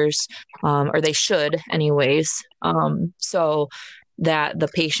doctors, or they should, anyways, so that the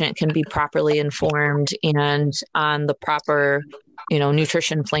patient can be properly informed and on the proper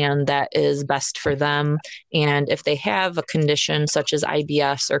nutrition plan that is best for them. And if they have a condition such as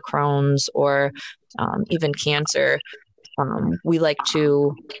IBS or Crohn's or even cancer, we like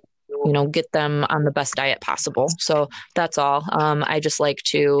to get them on the best diet possible. So that's all. I just like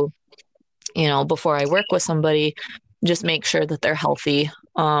to, before I work with somebody, just make sure that they're healthy,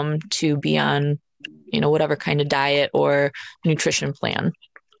 to be on whatever kind of diet or nutrition plan.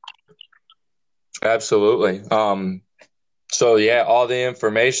 Absolutely. So yeah, all the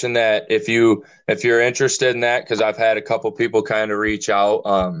information that if you're interested in that, because I've had a couple people kind of reach out.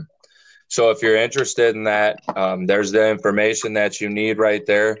 So if you're interested in that, there's the information that you need right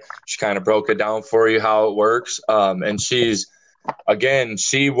there. She kind of broke it down for you how it works. And she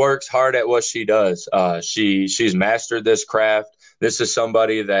works hard at what she does. She's mastered this craft. This is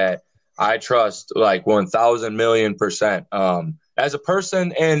somebody that I trust like 1,000,000,000%, as a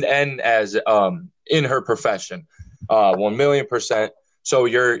person and as in her profession. 1,000,000%. So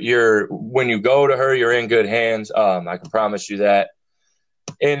you're when you go to her, you're in good hands. I can promise you that.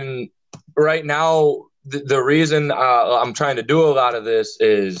 And right now, the reason I'm trying to do a lot of this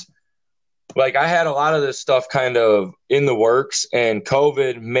is like I had a lot of this stuff kind of in the works, and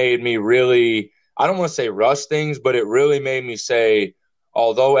COVID made me really, I don't want to say rush things, but it really made me say,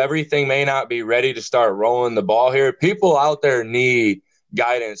 although everything may not be ready to start rolling the ball here, people out there need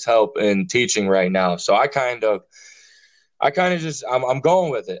guidance, help, and teaching right now. So I kind of just I'm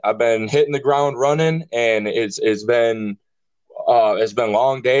going with it. I've been hitting the ground running, and it's been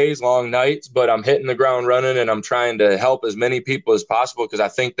long days, long nights, but I'm hitting the ground running, and I'm trying to help as many people as possible because I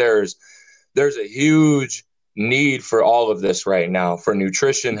think there's a huge need for all of this right now, for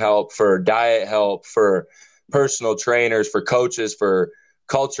nutrition help, for diet help, for personal trainers, for coaches, for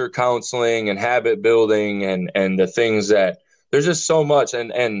culture counseling and habit building, and the things that there's just so much.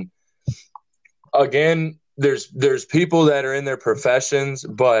 And again, there's people that are in their professions,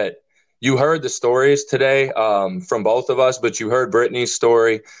 but you heard the stories today from both of us, but you heard Brittany's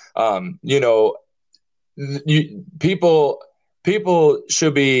story. People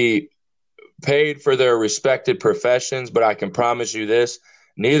should be paid for their respected professions, but I can promise you this,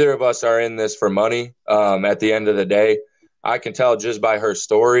 neither of us are in this for money. At the end of the day, I can tell just by her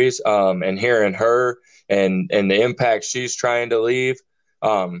stories and hearing her and the impact she's trying to leave.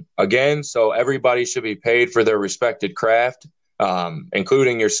 Again, so everybody should be paid for their respected craft,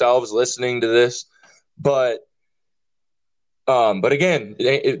 including yourselves listening to this. But again,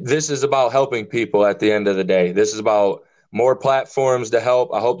 this is about helping people at the end of the day. This is about more platforms to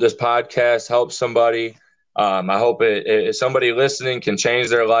help. I hope this podcast helps somebody. I hope somebody listening can change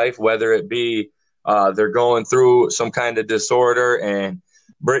their life, whether it be they're going through some kind of disorder, and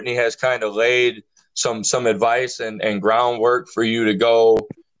Brittany has kind of laid some advice and groundwork for you to go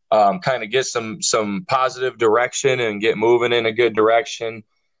kind of get some positive direction and get moving in a good direction.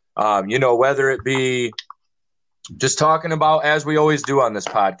 Whether it be just talking about, as we always do on this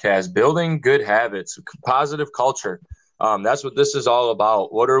podcast, building good habits, positive culture. That's what this is all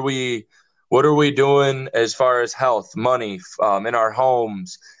about. What are we doing as far as health, money, in our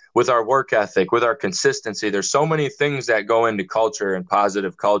homes, with our work ethic, with our consistency? There's so many things that go into culture and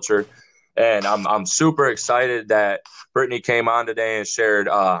positive culture. And I'm super excited that Brittany came on today and shared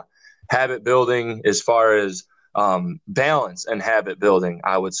habit building as far as balance and habit building.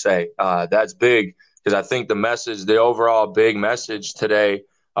 I would say that's big, because I think the overall big message today,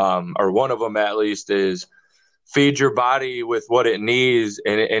 or one of them at least, is feed your body with what it needs,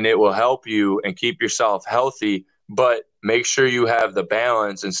 and it will help you and keep yourself healthy, but make sure you have the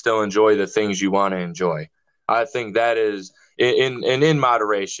balance and still enjoy the things you want to enjoy. I think that is in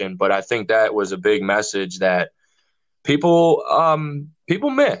moderation, but I think that was a big message that people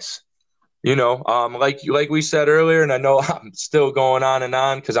miss. Like we said earlier, and I know I'm still going on and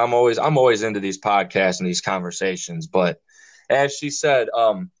on because I'm always into these podcasts and these conversations. But as she said,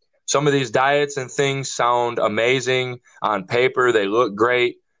 some of these diets and things sound amazing on paper. They look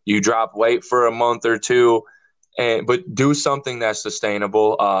great. You drop weight for a month or two, but do something that's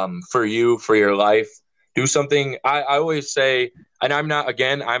sustainable for you, for your life. Do something. I always say, and I'm not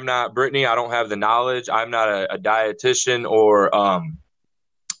Brittany. I don't have the knowledge. I'm not a dietitian or a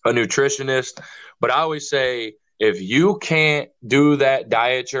nutritionist, but I always say, if you can't do that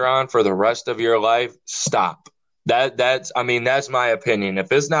diet you're on for the rest of your life, stop. That's my opinion.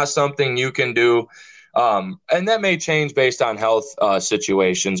 If it's not something you can do, and that may change based on health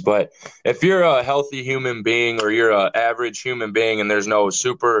situations, but if you're a healthy human being or you're an average human being and there's no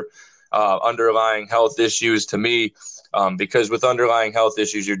super underlying health issues, to me, because with underlying health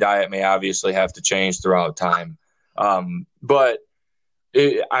issues, your diet may obviously have to change throughout time. But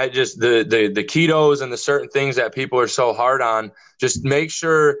the ketos and the certain things that people are so hard on, just make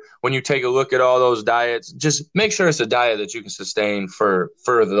sure when you take a look at all those diets, just make sure it's a diet that you can sustain for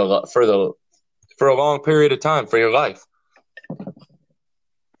a long period of time for your life.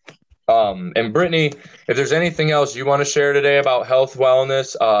 And Brittany, if there's anything else you want to share today about health,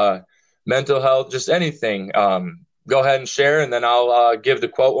 wellness, mental health, just anything, go ahead and share, and then I'll give the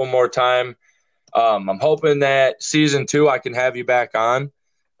quote one more time. I'm hoping that season 2, I can have you back on.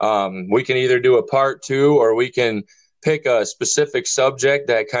 We can either do a part 2 or we can pick a specific subject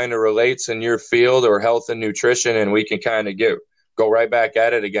that kind of relates in your field or health and nutrition, and we can kind of go right back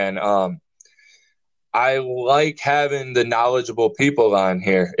at it again. I like having the knowledgeable people on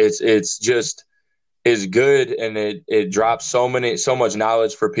here. It's just is good, and it drops so much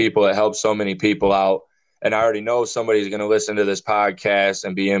knowledge for people. It helps so many people out. And I already know somebody's going to listen to this podcast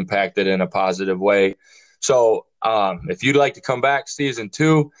and be impacted in a positive way. So if you'd like to come back season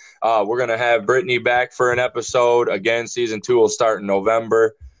 2, we're going to have Brittany back for an episode. Again, season 2 will start in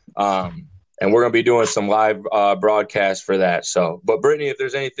November. And we're going to be doing some live broadcasts for that. But Brittany, if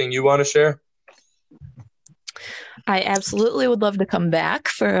there's anything you want to share. I absolutely would love to come back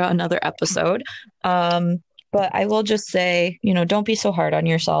for another episode. But I will just say, don't be so hard on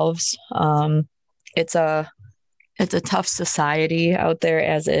yourselves. It's a tough society out there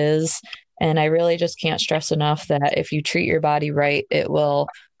as is. And I really just can't stress enough that if you treat your body right, it will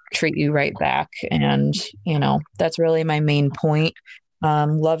treat you right back. And, that's really my main point.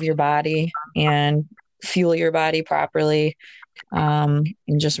 Love your body and fuel your body properly. And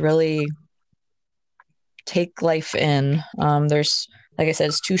just really take life in. There's, like I said,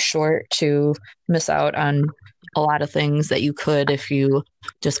 it's too short to miss out on a lot of things that you could if you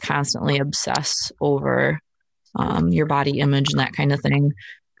just constantly obsess over your body image and that kind of thing.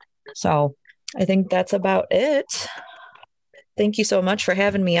 So I think that's about it. Thank you so much for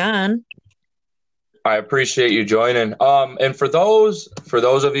having me on. I appreciate you joining. And for those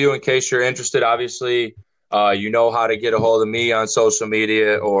of you, in case you're interested, obviously, you know how to get a hold of me on social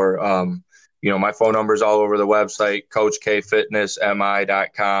media, or my phone number is all over the website,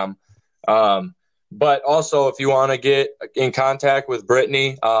 CoachKFitnessMI.com. But also, if you want to get in contact with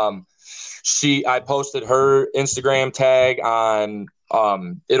Brittany, I posted her Instagram tag on.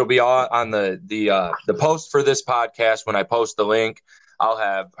 It'll be on the post for this podcast. When I post the link, I'll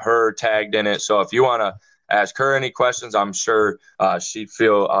have her tagged in it. So if you want to ask her any questions, I'm sure she'd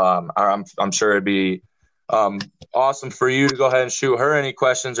feel. I'm sure it'd be awesome for you to go ahead and shoot her any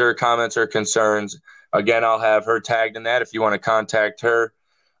questions or comments or concerns. Again, I'll have her tagged in that if you want to contact her.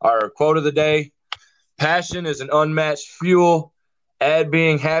 Our quote of the day: passion is an unmatched fuel. Add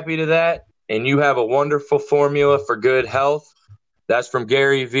being happy to that, and you have a wonderful formula for good health. That's from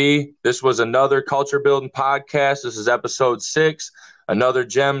Gary Vee. This was another Culture Building podcast. This is episode 6. Another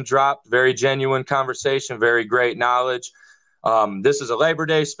gem dropped. Very genuine conversation. Very great knowledge. This is a Labor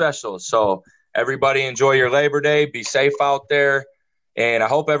Day special. So everybody enjoy your Labor Day. Be safe out there. And I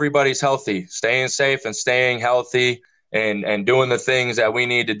hope everybody's healthy, staying safe and staying healthy, and doing the things that we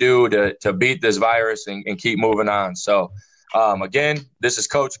need to do to beat this virus and keep moving on. So, again, this is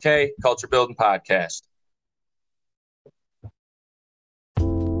Coach K, Culture Building Podcast.